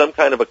into some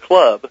kind of a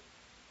club.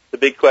 The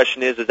big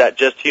question is that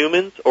just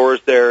humans, or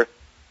is there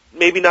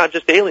maybe not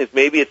just aliens?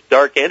 Maybe it's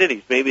dark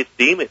entities. Maybe it's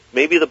demons.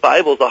 Maybe the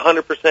Bible's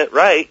 100%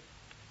 right,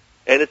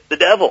 and it's the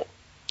devil.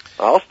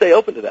 I'll stay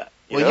open to that.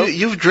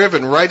 You've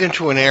driven right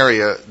into an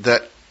area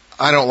that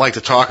I don't like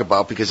to talk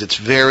about because it's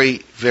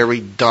very,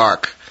 very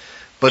dark,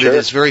 but Sure. It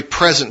is very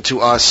present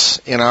to us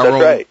in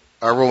our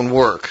own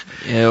work.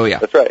 Oh, yeah.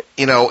 That's right.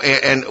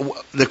 And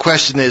the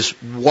question is,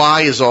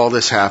 why is all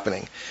this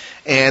happening?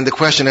 And the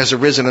question has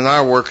arisen in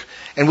our work,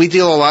 and we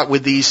deal a lot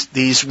with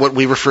these what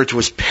we refer to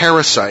as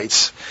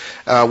parasites,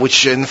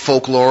 which in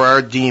folklore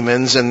are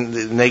demons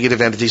and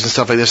negative entities and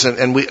stuff like this.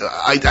 And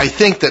I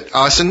think that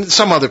us and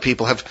some other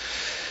people have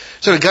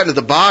sort of gotten to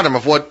the bottom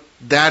of what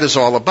that is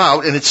all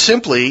about, and it's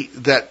simply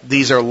that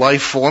these are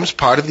life forms,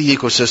 part of the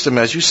ecosystem,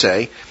 as you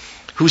say,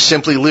 who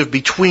simply live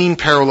between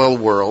parallel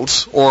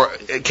worlds or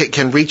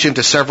can reach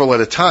into several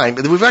at a time.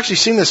 We've actually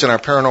seen this in our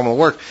paranormal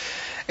work.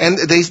 And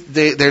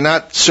they're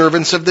not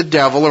servants of the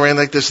devil or anything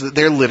like this.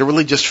 They're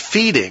literally just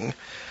feeding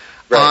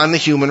on the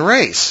human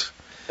race.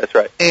 That's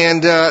right.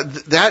 And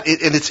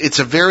it's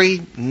a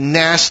very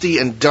nasty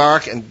and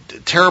dark and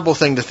terrible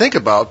thing to think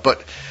about.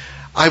 But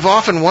I've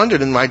often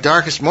wondered in my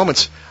darkest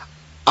moments,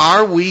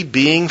 are we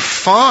being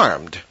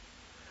farmed?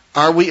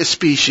 Are we a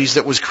species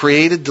that was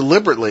created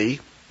deliberately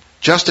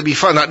just to be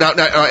fun?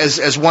 Now,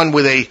 as one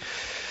with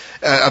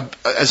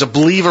as a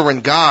believer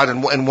in God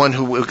and one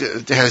who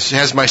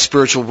has my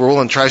spiritual rule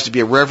and tries to be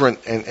a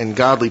reverent and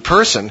godly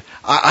person,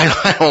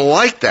 I don't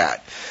like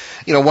that.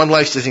 One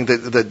likes to think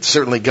that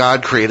certainly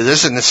God created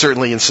this, and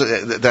certainly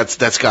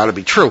that's got to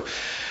be true.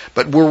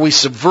 But were we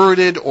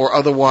subverted or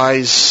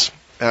otherwise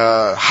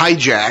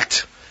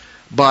hijacked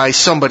by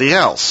somebody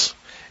else?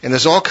 And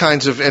there's all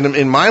kinds of, and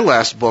in my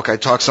last book I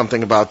talked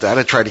something about that.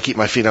 I try to keep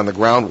my feet on the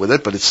ground with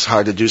it, but it's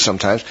hard to do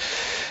sometimes.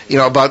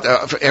 About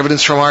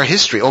evidence from our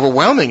history,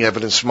 overwhelming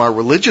evidence from our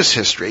religious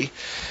history,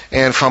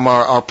 and from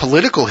our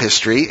political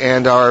history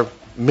and our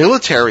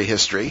military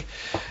history,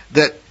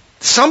 that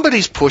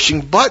somebody's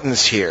pushing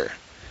buttons here.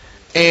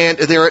 And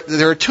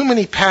there are too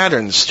many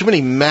patterns, too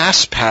many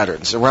mass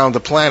patterns around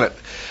the planet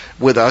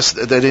with us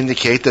that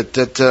indicate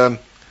that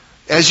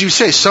as you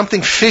say,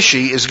 something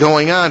fishy is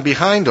going on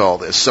behind all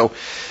this. So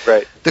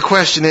the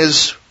question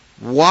is,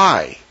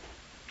 why?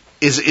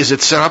 Is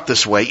it set up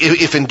this way,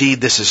 if indeed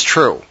this is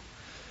true?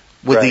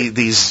 With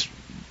these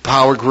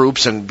power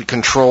groups and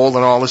control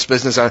and all this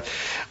business.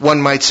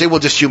 One might say, well,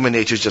 just human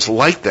nature is just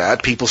like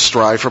that. People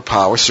strive for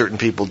power. Certain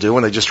people do,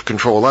 and they just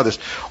control others.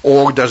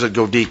 Or does it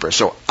go deeper?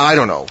 So I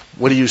don't know.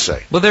 What do you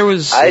say? Well, there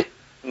was...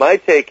 My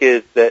take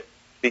is that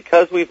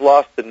because we've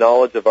lost the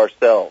knowledge of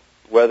ourselves,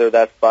 whether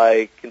that's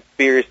by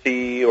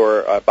conspiracy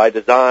or by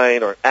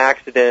design or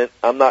accident,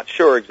 I'm not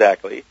sure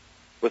exactly,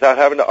 without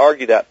having to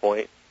argue that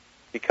point,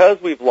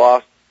 because we've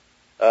lost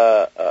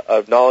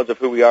a knowledge of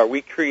who we are,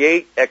 we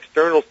create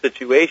external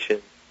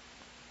situations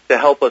to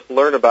help us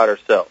learn about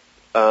ourselves.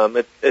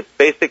 It's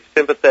basic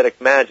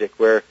sympathetic magic,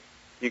 where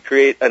you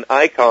create an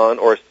icon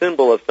or a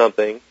symbol of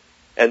something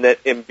and then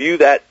imbue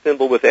that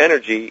symbol with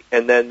energy,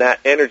 and then that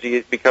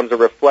energy becomes a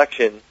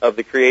reflection of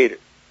the creator.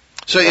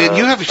 So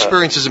you have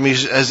experience as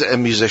a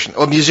musician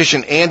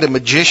and a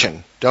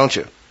magician, don't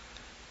you?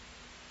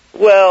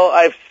 Well,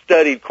 I've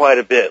studied quite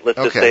a bit. Let's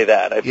just say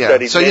that. I've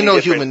studied so many you know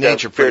different, human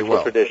nature pretty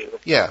well. Traditions.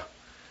 Yeah.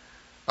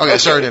 Okay,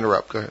 sorry to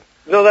interrupt. Go ahead.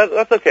 No,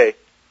 that's okay.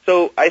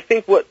 So I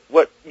think what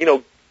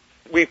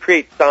we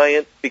create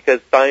science because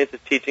science is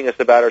teaching us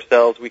about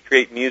ourselves. We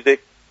create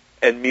music,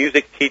 and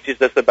music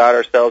teaches us about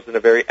ourselves in a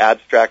very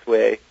abstract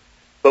way.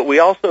 But we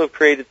also have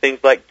created things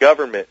like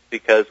government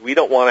because we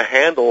don't want to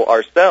handle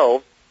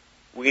ourselves.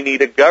 We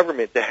need a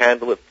government to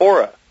handle it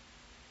for us.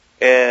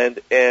 And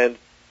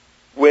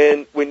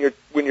when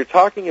you're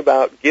talking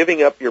about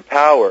giving up your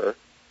power,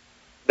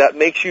 that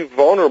makes you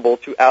vulnerable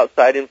to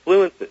outside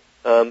influences.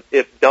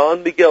 If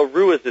Don Miguel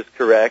Ruiz is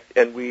correct,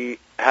 and we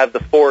have the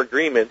 4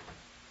 agreements,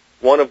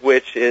 one of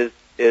which is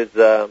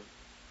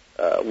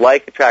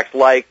like attracts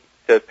like,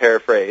 to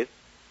paraphrase,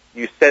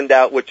 you send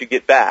out what you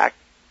get back,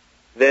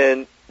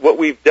 then what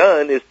we've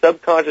done is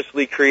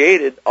subconsciously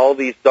created all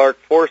these dark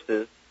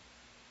forces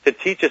to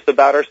teach us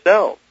about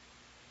ourselves.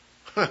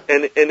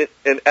 And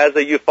as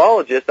a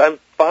ufologist, I'm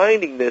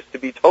finding this to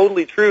be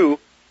totally true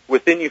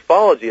within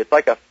ufology. It's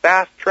like a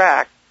fast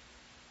track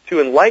to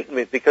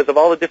enlightenment because of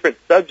all the different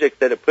subjects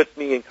that it puts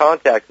me in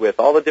contact with,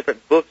 all the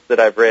different books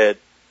that I've read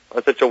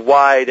on such a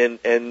wide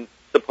and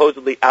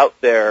supposedly out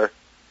there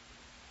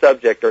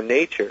subject or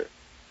nature.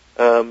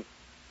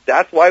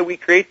 That's why we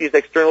create these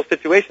external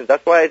situations.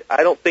 That's why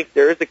I don't think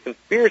there is a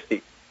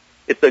conspiracy.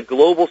 It's a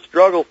global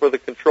struggle for the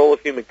control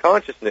of human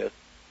consciousness.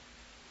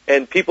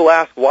 And people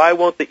ask, why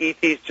won't the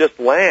ETs just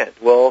land?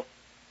 Well,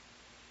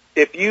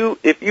 if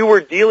you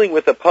were dealing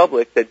with a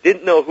public that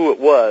didn't know who it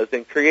was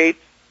and creates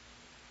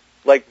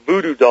like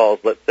voodoo dolls,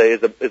 let's say,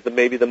 is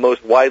maybe the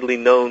most widely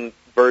known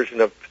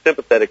version of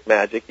sympathetic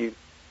magic,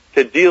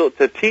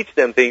 to teach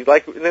them things.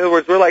 Like, in other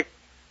words, we're like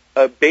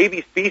a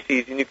baby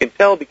species, and you can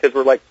tell because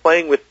we're like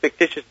playing with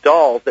fictitious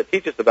dolls that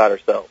teach us about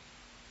ourselves.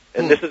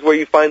 And this is where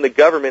you find the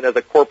government as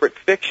a corporate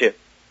fiction.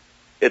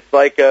 It's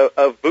like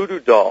a voodoo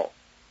doll.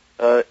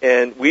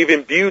 And we've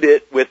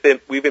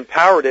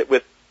empowered it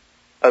with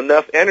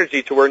enough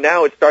energy to where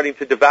now it's starting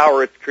to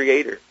devour its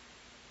creator.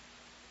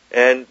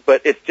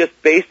 But it's just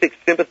basic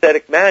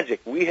sympathetic magic.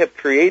 We have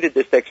created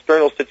this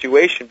external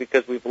situation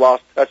because we've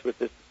lost touch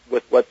with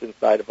what's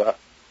inside of us.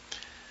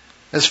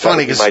 It's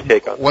funny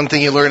because one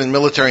thing you learn in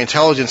military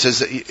intelligence is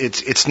that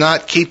it's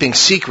not keeping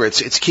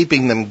secrets; it's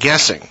keeping them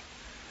guessing.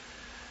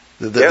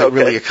 That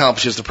really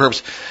accomplishes the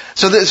purpose.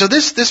 So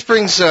this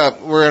brings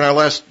we're in our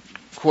last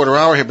quarter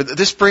hour here, but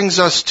this brings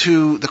us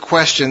to the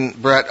question,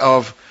 Brett,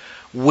 of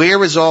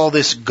where is all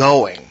this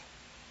going?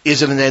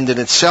 Is it an end in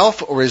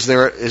itself, or is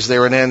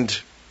there an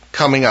end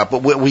coming up?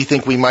 But we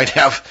think we might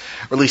have,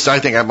 or at least I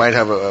think I might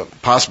have a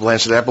possible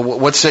answer to that. But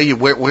what say you?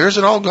 Where is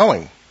it all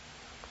going?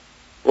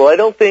 Well, I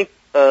don't think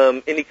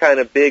any kind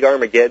of big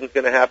Armageddon is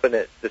going to happen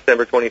at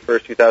December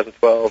 21st,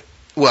 2012.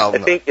 Well, I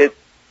think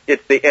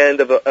it's the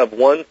end of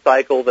one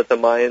cycle that the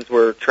Mayans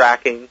were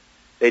tracking.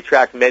 They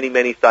track many,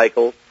 many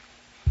cycles.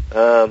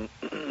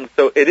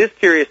 So it is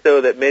curious,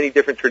 though, that many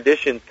different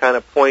traditions kind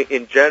of point,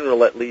 in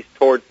general, at least,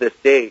 towards this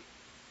date.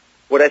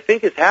 What I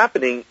think is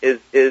happening is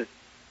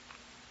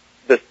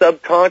the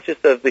subconscious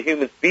of the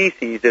human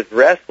species is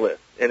restless,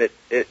 and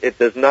it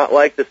does not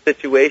like the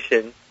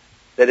situation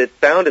that it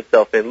found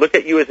itself in. Look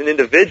at you as an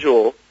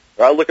individual,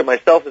 or I'll look at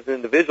myself as an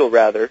individual,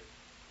 rather,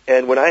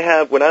 and when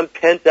I'm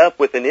pent up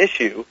with an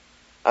issue,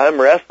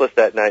 I'm restless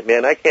at night,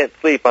 man. I can't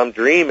sleep. I'm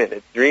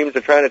dreaming. Dreams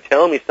are trying to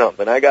tell me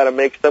something. I got to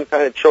make some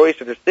kind of choice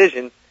or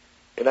decision,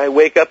 and I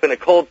wake up in a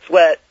cold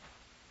sweat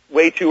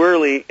way too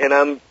early, and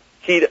I'm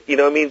keyed.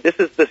 This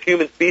is the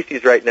human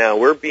species right now.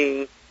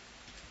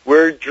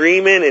 We're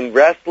dreaming and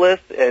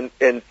restless, and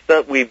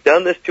we've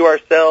done this to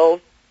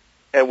ourselves,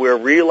 and we're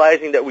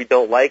realizing that we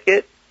don't like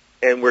it,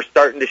 and we're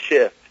starting to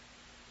shift.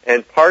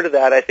 And part of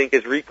that, I think,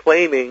 is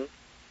reclaiming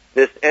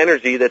this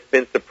energy that's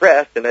been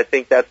suppressed, and I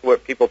think that's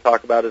what people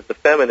talk about as the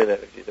feminine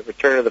energy, the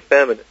return of the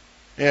feminine.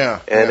 Yeah.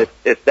 And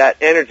it's that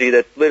energy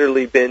that's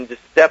literally been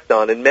just stepped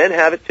on, and men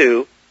have it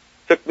too.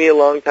 It took me a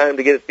long time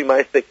to get it through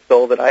my sick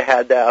soul that I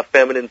had a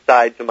feminine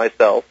side to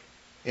myself.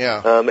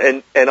 Yeah.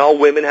 And all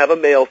women have a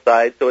male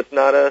side, so it's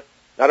not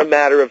a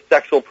matter of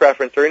sexual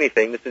preference or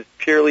anything. This is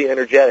purely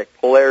energetic,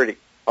 polarity,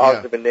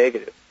 positive and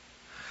negative.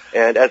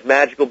 And as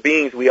magical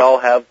beings, we all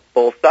have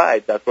both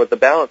sides. That's what the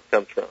balance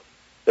comes from.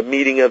 the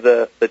meeting of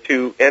the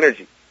two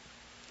energies.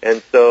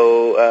 And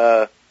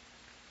so,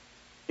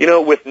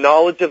 with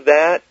knowledge of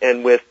that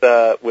and with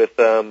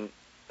an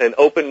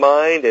open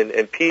mind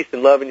and peace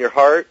and love in your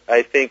heart,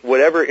 I think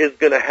whatever is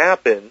going to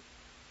happen,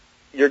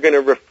 you're going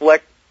to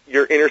reflect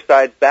your inner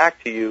side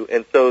back to you.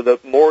 And so the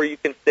more you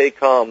can stay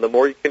calm, the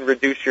more you can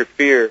reduce your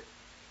fear,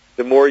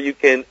 the more you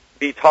can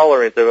be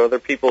tolerant of other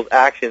people's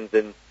actions.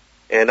 And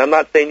I'm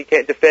not saying you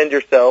can't defend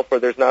yourself or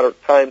there's not a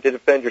time to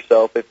defend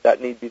yourself if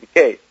that need be the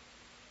case.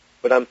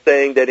 But I'm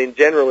saying that in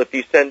general, if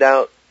you send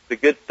out the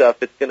good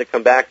stuff, it's going to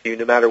come back to you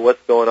no matter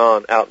what's going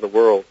on out in the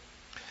world.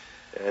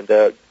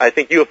 And I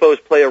think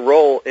UFOs play a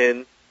role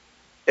in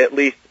at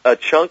least a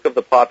chunk of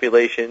the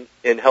population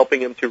in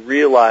helping them to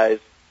realize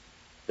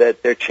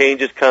that their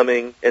change is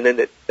coming and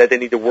then that they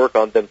need to work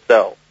on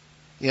themselves.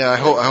 Yeah, I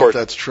hope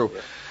that's true.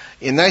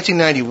 In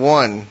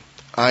 1991,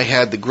 I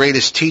had the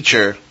greatest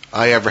teacher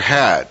I ever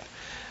had.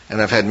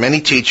 And I've had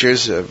many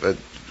teachers.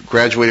 I've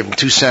graduated from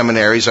 2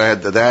 seminaries. I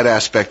had that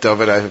aspect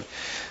of it.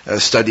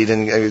 I've studied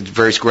in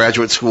various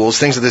graduate schools,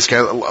 things of this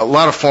kind, a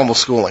lot of formal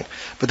schooling.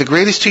 But the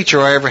greatest teacher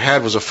I ever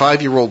had was a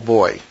 5-year-old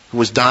boy who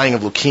was dying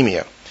of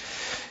leukemia.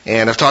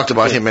 And I've talked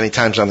about him many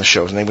times on the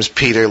show. His name was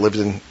Peter, lived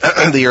in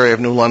the area of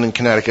New London,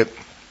 Connecticut.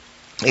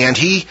 And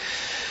he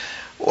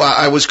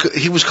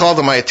was called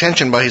to my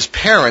attention by his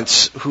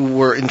parents, who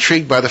were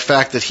intrigued by the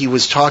fact that he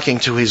was talking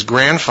to his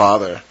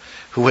grandfather,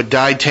 who had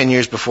died 10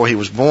 years before he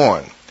was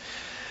born.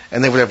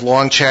 And they would have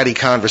long, chatty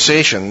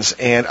conversations,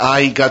 and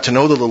I got to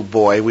know the little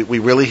boy. We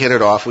really hit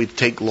it off. We'd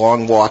take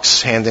long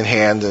walks hand in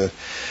hand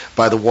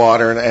by the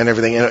water and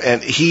everything.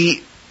 And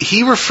he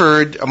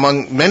referred,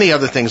 among many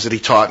other things that he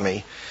taught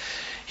me,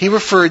 he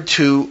referred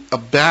to a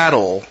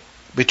battle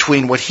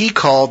between what he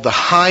called the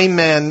high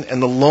men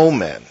and the low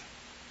men.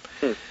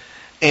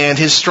 And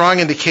his strong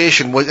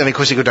indication was, and of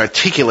course he could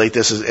articulate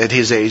this at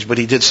his age, but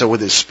he did so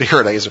with his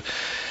spirit, I guess.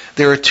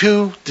 There are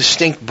 2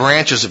 distinct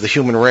branches of the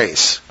human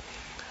race.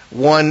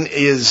 One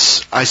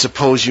is, I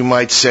suppose you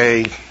might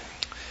say,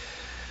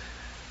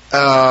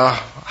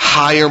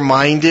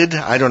 higher-minded.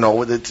 I don't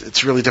know.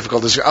 It's really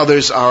difficult to say.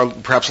 Others are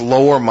perhaps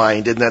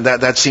lower-minded, and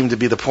that seemed to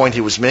be the point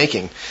he was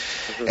making.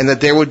 Mm-hmm. And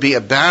that there would be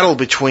a battle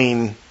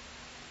between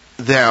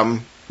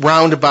them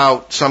round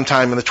about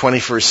sometime in the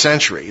 21st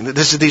century. And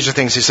these are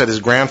things he said his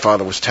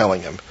grandfather was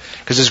telling him.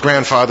 Because his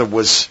grandfather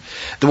was,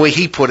 the way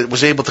he put it,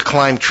 was able to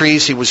climb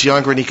trees. He was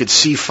younger and he could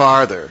see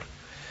farther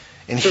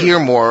and hear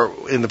more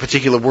in the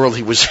particular world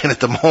he was in at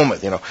the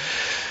moment,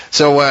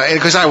 So,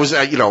 because I was,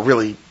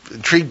 really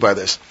intrigued by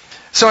this.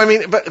 So, I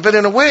mean, but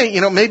in a way,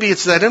 maybe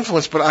it's that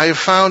influence, but I have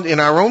found in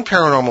our own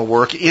paranormal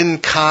work,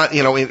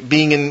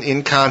 being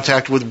in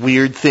contact with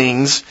weird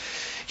things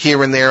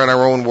here and there in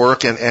our own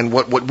work and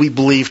what we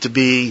believe to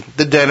be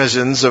the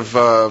denizens of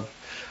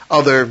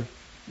other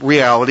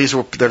realities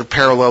that are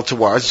parallel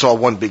to ours. It's all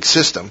one big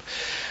system.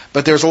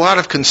 But there's a lot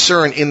of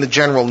concern in the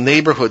general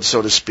neighborhood,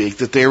 so to speak,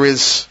 that there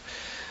is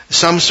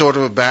some sort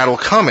of a battle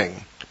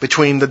coming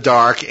between the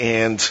dark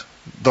and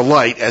the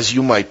light, as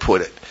you might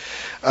put it.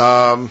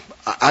 I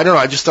don't know.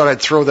 I just thought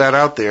I'd throw that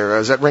out there.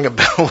 Does that ring a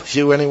bell with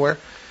you anywhere?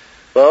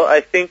 Well,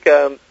 I think,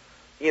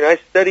 I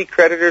study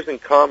creditors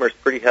and commerce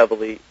pretty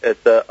heavily.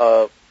 It's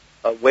a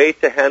way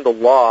to handle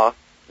law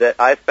that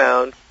I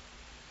found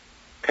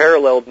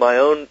paralleled my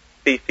own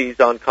theses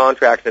on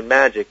contracts and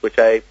magic, which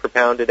I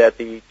propounded at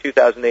the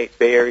 2008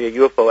 Bay Area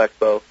UFO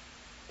Expo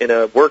in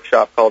a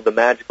workshop called The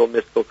Magical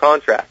Mystical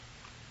Contract.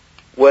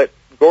 What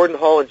Gordon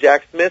Hall and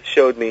Jack Smith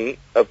showed me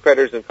of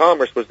creditors and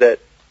commerce was that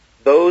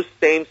those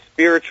same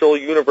spiritual,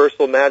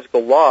 universal,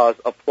 magical laws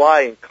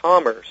apply in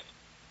commerce.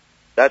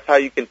 That's how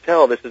you can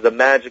tell this is a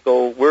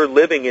magical, we're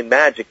living in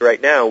magic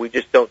right now, we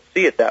just don't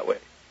see it that way.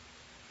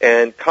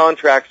 And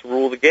contracts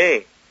rule the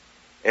game.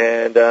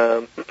 And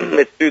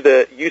it's through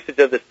the usage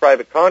of this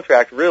private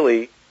contract,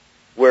 really,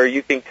 where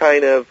you can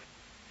kind of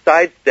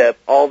sidestep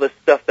all the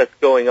stuff that's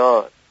going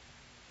on.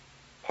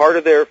 Part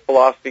of their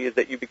philosophy is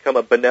that you become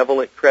a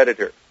benevolent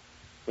creditor.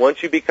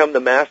 Once you become the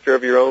master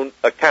of your own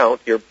account,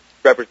 you're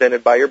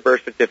represented by your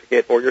birth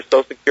certificate or your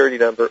social security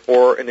number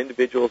or an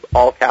individual's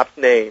all-caps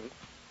name.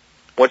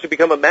 Once you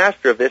become a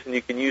master of this and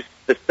you can use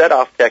the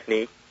set-off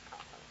technique,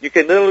 you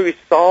can literally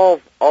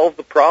solve all of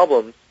the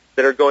problems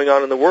that are going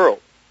on in the world.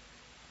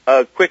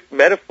 A quick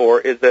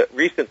metaphor is the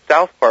recent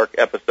South Park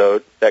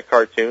episode, that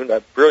cartoon,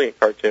 that brilliant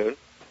cartoon,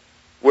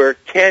 where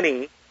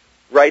Kenny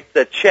writes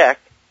a check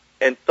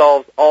and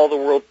solves all the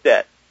world's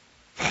debt.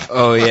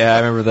 Oh yeah, I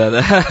remember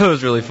that. That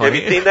was really funny.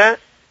 Have you seen that?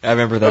 I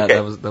remember that. Okay.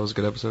 That was a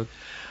good episode.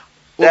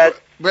 Well,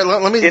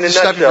 let me just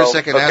stop you for a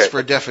second and okay. ask for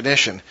a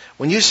definition.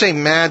 When you say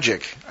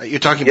magic, you're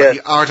talking about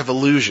the art of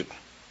illusion,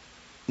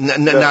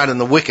 not in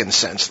the Wiccan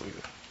sense.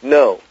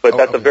 No, but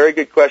that's a very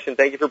good question.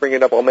 Thank you for bringing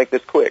it up. I'll make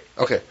this quick.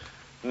 Okay.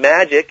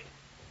 Magic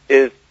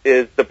is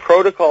the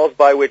protocols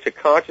by which a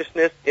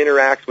consciousness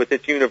interacts with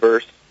its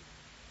universe,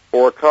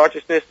 or a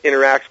consciousness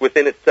interacts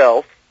within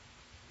itself,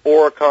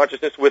 or a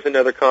consciousness with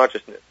another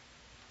consciousness.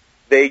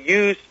 They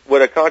use,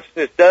 what a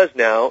consciousness does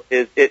now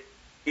is it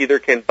either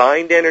can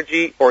bind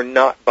energy or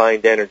not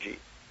bind energy.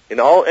 And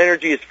all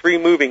energy is free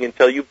moving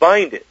until you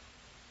bind it.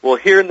 Well,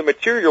 here in the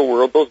material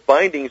world, those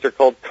bindings are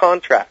called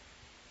contracts.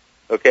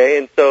 Okay,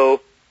 and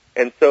so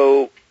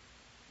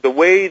the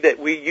way that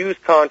we use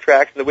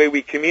contracts and the way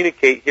we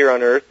communicate here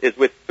on Earth is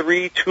with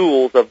 3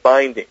 tools of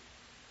binding,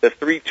 the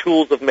 3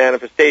 tools of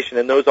manifestation,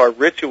 and those are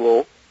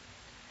ritual,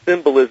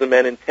 symbolism,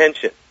 and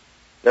intention.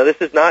 Now, this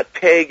is not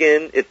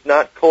pagan. It's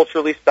not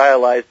culturally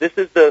stylized. This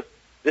is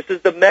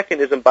the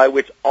mechanism by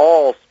which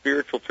all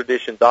spiritual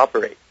traditions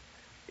operate.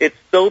 It's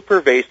so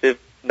pervasive.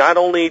 Not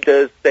only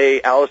does,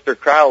 say, Aleister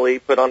Crowley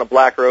put on a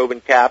black robe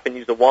and cap and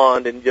use a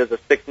wand and does a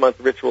 6-month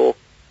ritual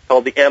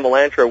called the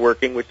Amalantra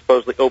working, which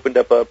supposedly opened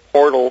up a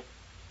portal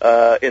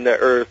in the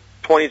Earth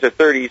 20s or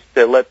 30s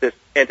to let this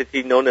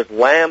entity known as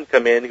Lamb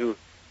come in, who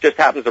just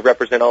happens to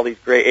represent all these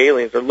gray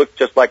aliens or look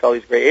just like all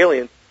these gray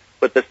aliens.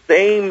 But the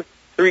same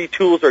 3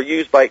 tools are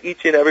used by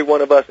each and every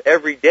one of us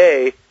every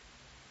day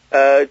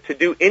to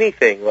do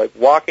anything, like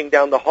walking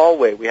down the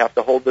hallway. We have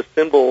to hold the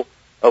symbol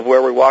of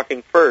where we're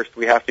walking first.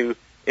 We have to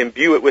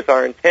imbue it with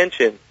our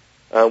intention,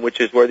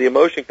 which is where the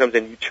emotion comes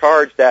in. You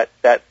charge that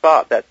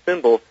thought, that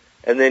symbol,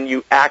 and then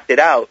you act it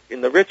out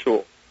in the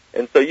ritual.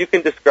 And so you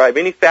can describe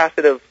any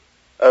facet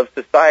of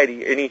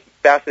society, any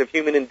facet of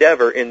human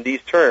endeavor in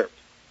these terms.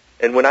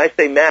 And when I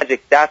say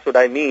magic, that's what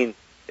I mean,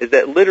 is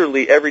that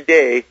literally every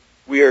day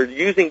we are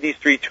using these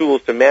 3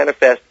 tools to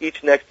manifest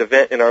each next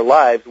event in our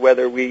lives,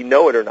 whether we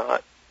know it or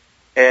not.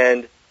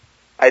 And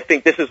I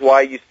think this is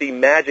why you see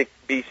magic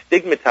be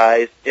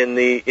stigmatized in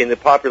the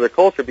popular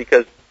culture,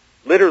 because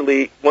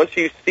literally once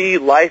you see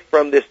life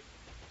from this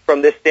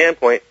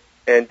standpoint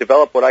and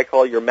develop what I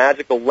call your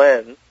magical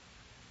lens,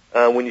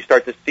 when you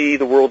start to see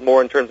the world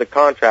more in terms of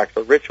contracts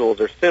or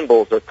rituals or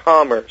symbols or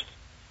commerce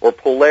or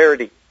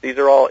polarity, these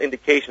are all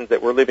indications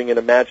that we're living in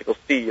a magical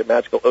sea, a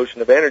magical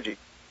ocean of energy.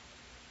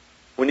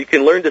 When you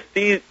can learn to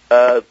see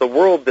the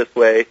world this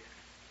way,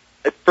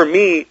 for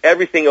me,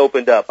 everything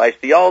opened up. I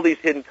see all these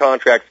hidden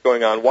contracts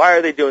going on. Why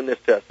are they doing this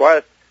to us?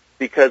 Why?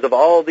 Because of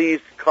all these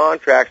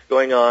contracts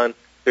going on.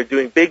 They're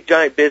doing big,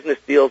 giant business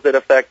deals that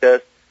affect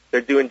us.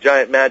 They're doing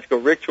giant magical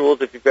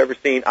rituals. If you've ever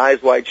seen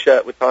Eyes Wide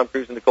Shut with Tom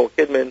Cruise and Nicole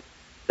Kidman,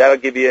 that'll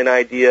give you an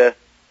idea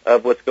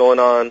of what's going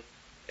on.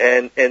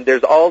 And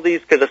there's all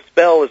these, because a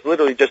spell is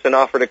literally just an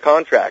offer to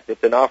contract.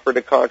 It's an offer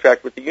to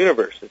contract with the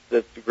universe.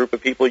 It's a group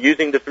of people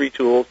using the 3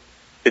 tools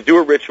to do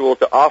a ritual,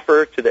 to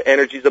offer to the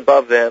energies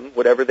above them,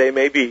 whatever they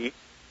may be,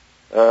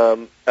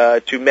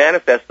 to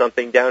manifest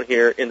something down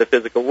here in the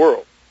physical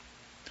world.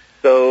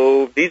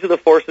 So these are the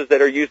forces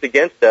that are used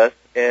against us,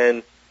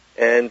 and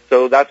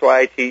so that's why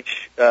I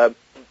teach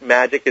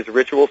magic is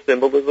ritual,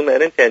 symbolism,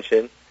 and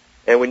intention.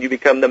 And when you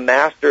become the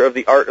master of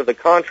the art of the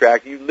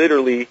contract, you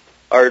literally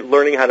are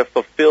learning how to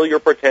fulfill your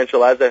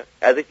potential as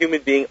a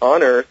human being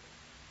on Earth,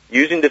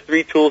 using the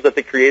 3 tools that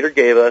the Creator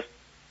gave us,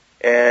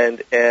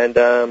 and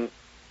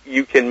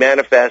you can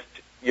manifest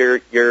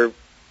your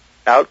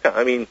outcome.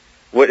 I mean,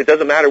 it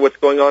doesn't matter what's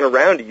going on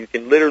around you. You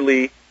can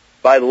literally,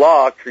 by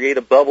law, create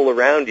a bubble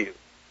around you.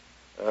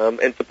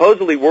 And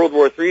supposedly World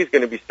War III is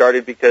going to be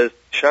started because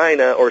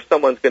China or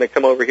someone's going to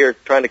come over here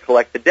trying to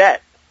collect the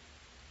debt.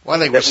 Well, I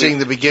think we're seeing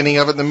the beginning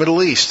of it in the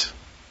Middle East.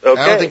 Okay.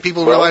 I don't think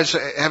people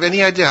have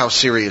any idea how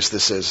serious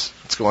this is,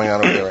 what's going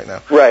on over there right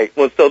now. Right.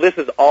 Well, so this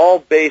is all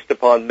based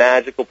upon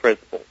magical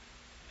principles.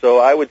 So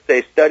I would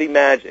say study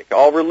magic.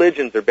 All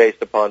religions are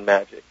based upon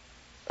magic.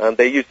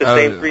 They use the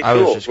same 3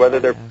 tools, whether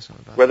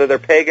they're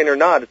pagan or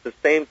not. It's the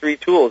same 3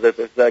 tools. If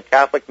it's a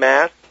Catholic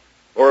Mass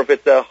or if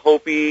it's a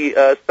Hopi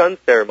sun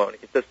ceremony,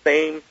 it's the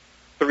same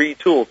 3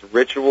 tools: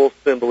 ritual,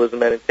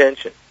 symbolism, and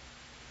intention.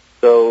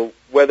 So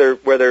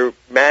whether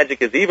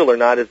magic is evil or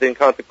not is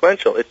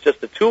inconsequential. It's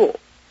just a tool.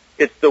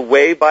 It's the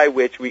way by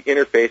which we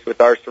interface with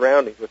our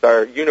surroundings, with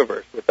our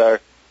universe,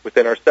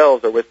 within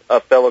ourselves, or with a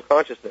fellow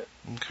consciousness.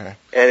 Okay.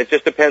 And it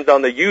just depends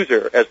on the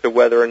user as to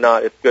whether or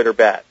not it's good or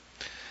bad.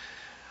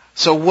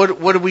 So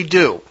what do we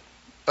do?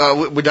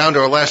 We're down to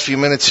our last few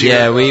minutes here.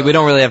 Yeah, we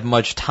don't really have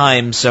much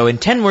time, so in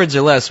 10 words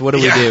or less, what do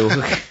we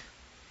do?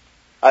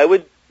 I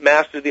would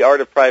master the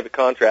art of private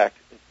contract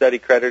and study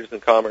creditors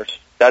and commerce.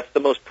 That's the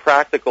most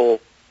practical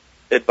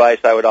advice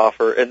I would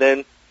offer. And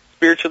then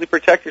spiritually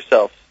protect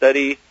yourself.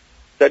 Study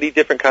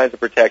different kinds of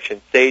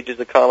protection. Sage is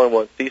a common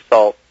one. Sea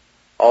salt.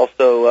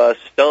 Also,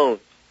 stones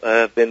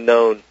have been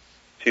known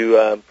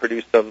to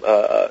produce some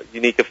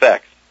unique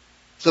effects.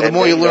 So the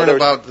more you learn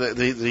about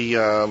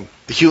the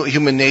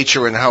human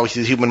nature and how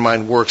the human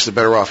mind works, the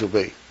better off you'll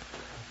be.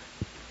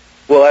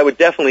 Well, I would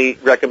definitely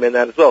recommend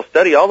that as well.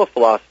 Study all the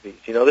philosophies.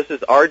 This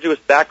is arduous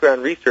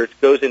background research,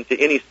 goes into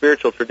any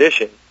spiritual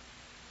tradition.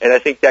 And I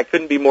think that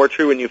couldn't be more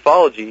true in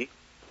ufology,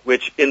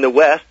 which in the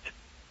West,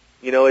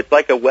 it's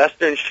like a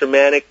Western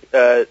shamanic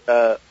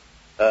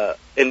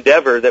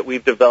endeavor that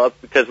we've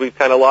developed because we've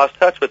kind of lost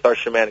touch with our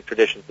shamanic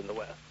traditions in the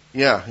West.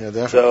 Yeah,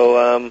 definitely.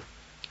 So,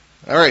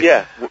 all right.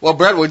 Yeah. Well,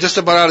 Brett, we're just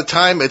about out of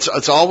time.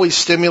 It's always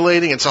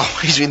stimulating. It's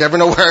always, you never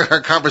know where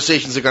our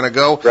conversations are going to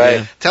go.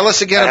 Right. Tell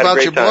us again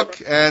about your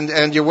book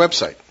and your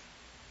website.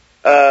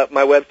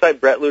 My website,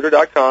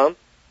 brettluder.com.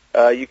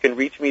 You can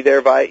reach me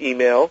there via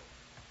email.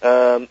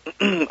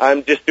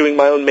 I'm just doing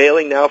my own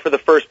mailing now for the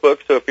first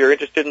book, so if you're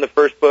interested in the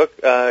first book,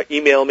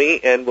 email me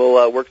and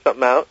we'll work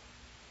something out.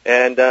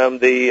 And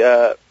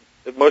the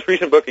most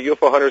recent book, A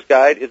UFO Hunter's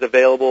Guide, is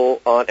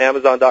available on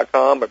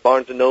Amazon.com or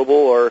Barnes & Noble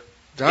or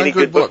any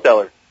good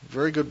bookseller.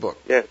 Very good book.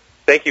 Yeah.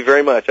 Thank you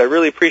very much. I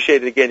really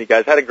appreciate it again, you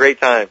guys. Had a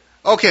great time.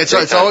 Okay,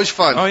 it's always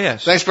fun. Oh,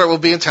 yes. Thanks, Brett. We'll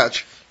be in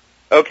touch.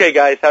 Okay,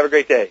 guys. Have a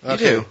great day.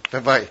 Okay.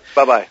 Bye-bye.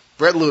 Bye-bye.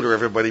 Brett Luter,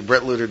 everybody.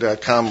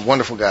 BrettLuter.com.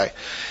 Wonderful guy.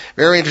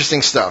 Very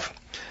interesting stuff.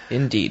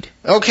 Indeed.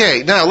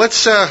 Okay, now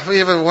let's, we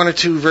have one or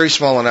two very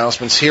small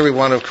announcements here. We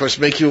want to, of course,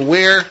 make you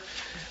aware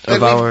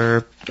Of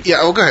our...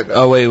 Yeah, go ahead, Ben.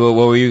 Oh, wait, what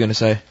were you going to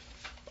say?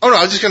 Oh, no,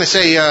 I was just going to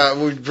say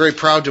we're very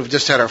proud to have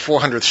just had our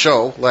 400th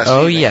show last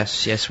evening.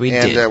 Yes, we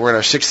did. And we're in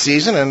our 6th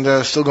season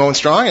and still going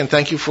strong, and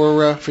thank you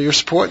for your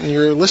support and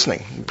your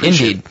listening.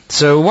 Appreciate Indeed.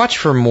 So watch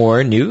for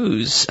more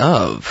news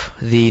of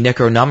the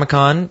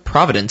Necronomicon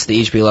Providence,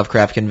 the H.P.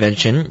 Lovecraft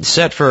Convention,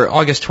 set for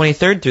August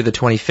 23rd through the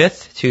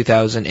 25th,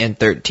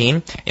 2013,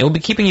 and we'll be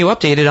keeping you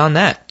updated on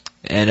that.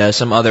 And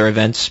some other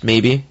events,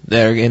 maybe,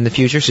 that are in the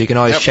future, so you can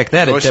always check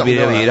that at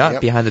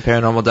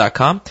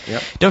www.behindtheparanormal.com.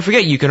 Yep. Don't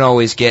forget, you can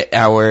always get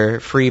our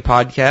free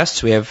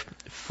podcasts. We have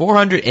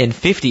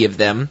 450 of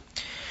them,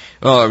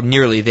 or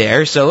nearly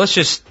there, so let's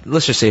just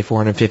say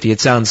 450.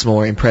 It sounds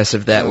more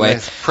impressive that way.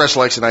 Press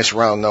likes a nice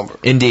round number.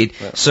 Indeed.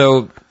 Yeah.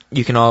 So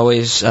you can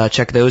always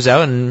check those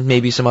out, and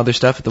maybe some other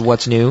stuff at the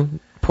What's New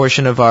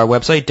portion of our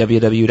website,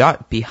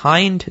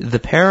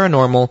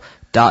 www.behindtheparanormal.com.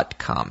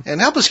 And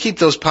help us keep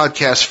those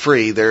podcasts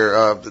free. They're,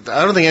 I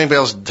don't think anybody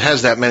else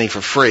has that many for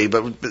free,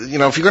 but, you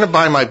know, if you're going to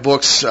buy my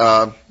books,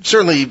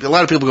 certainly a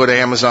lot of people go to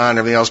Amazon and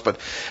everything else,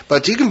 but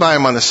you can buy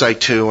them on the site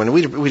too, and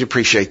we'd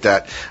appreciate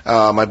that.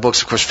 My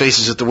books, of course,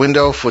 Faces at the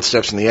Window,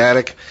 Footsteps in the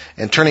Attic,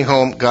 and Turning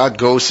Home, God,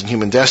 Ghosts, and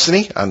Human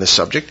Destiny on this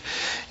subject.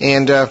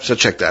 And, so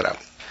check that out.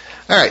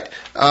 All right.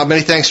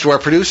 Many thanks to our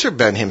producer,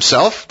 Ben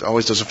himself.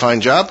 Always does a fine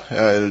job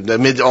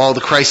amid all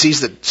the crises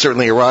that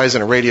certainly arise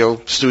in a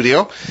radio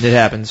studio. It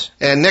happens.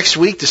 And next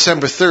week,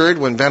 December 3rd,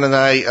 when Ben and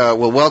I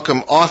will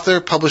welcome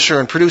author, publisher,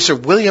 and producer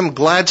William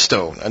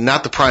Gladstone,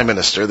 not the Prime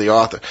Minister, the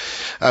author,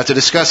 to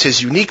discuss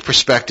his unique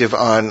perspective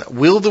on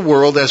Will the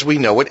World as We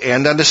Know It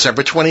end on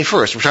December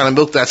 21st. We're trying to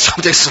milk that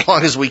subject as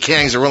long as we can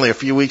because there are only a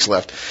few weeks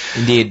left.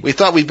 Indeed. We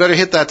thought we'd better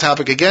hit that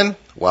topic again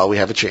while we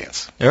have a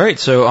chance. All right,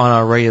 so on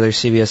our regular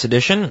CBS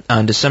edition,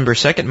 on December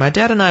 2nd, my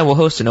dad and I will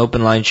host an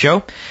open line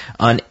show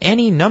on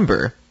any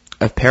number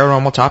of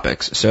paranormal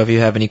topics. So if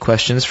you have any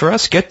questions for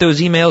us, get those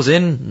emails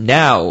in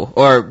now,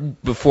 or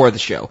before the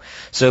show.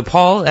 So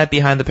Paul at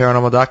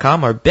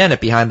BehindTheParanormal.com or Ben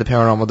at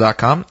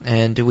BehindTheParanormal.com,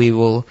 and we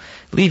will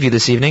leave you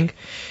this evening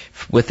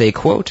with a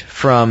quote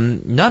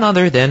from none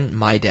other than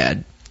my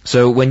dad.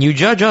 So when you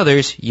judge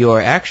others, you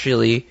are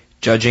actually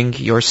judging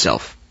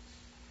yourself.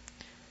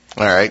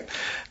 All right.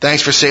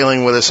 Thanks for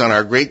sailing with us on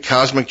our great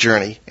cosmic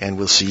journey, and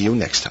we'll see you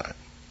next time.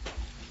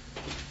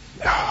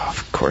 Oh,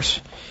 of course.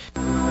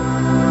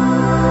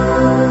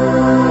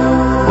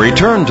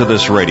 Return to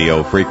this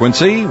radio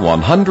frequency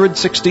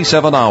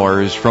 167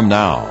 hours from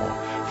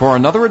now for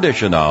another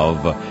edition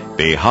of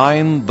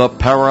Behind the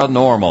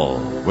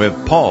Paranormal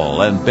with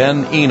Paul and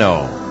Ben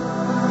Eno.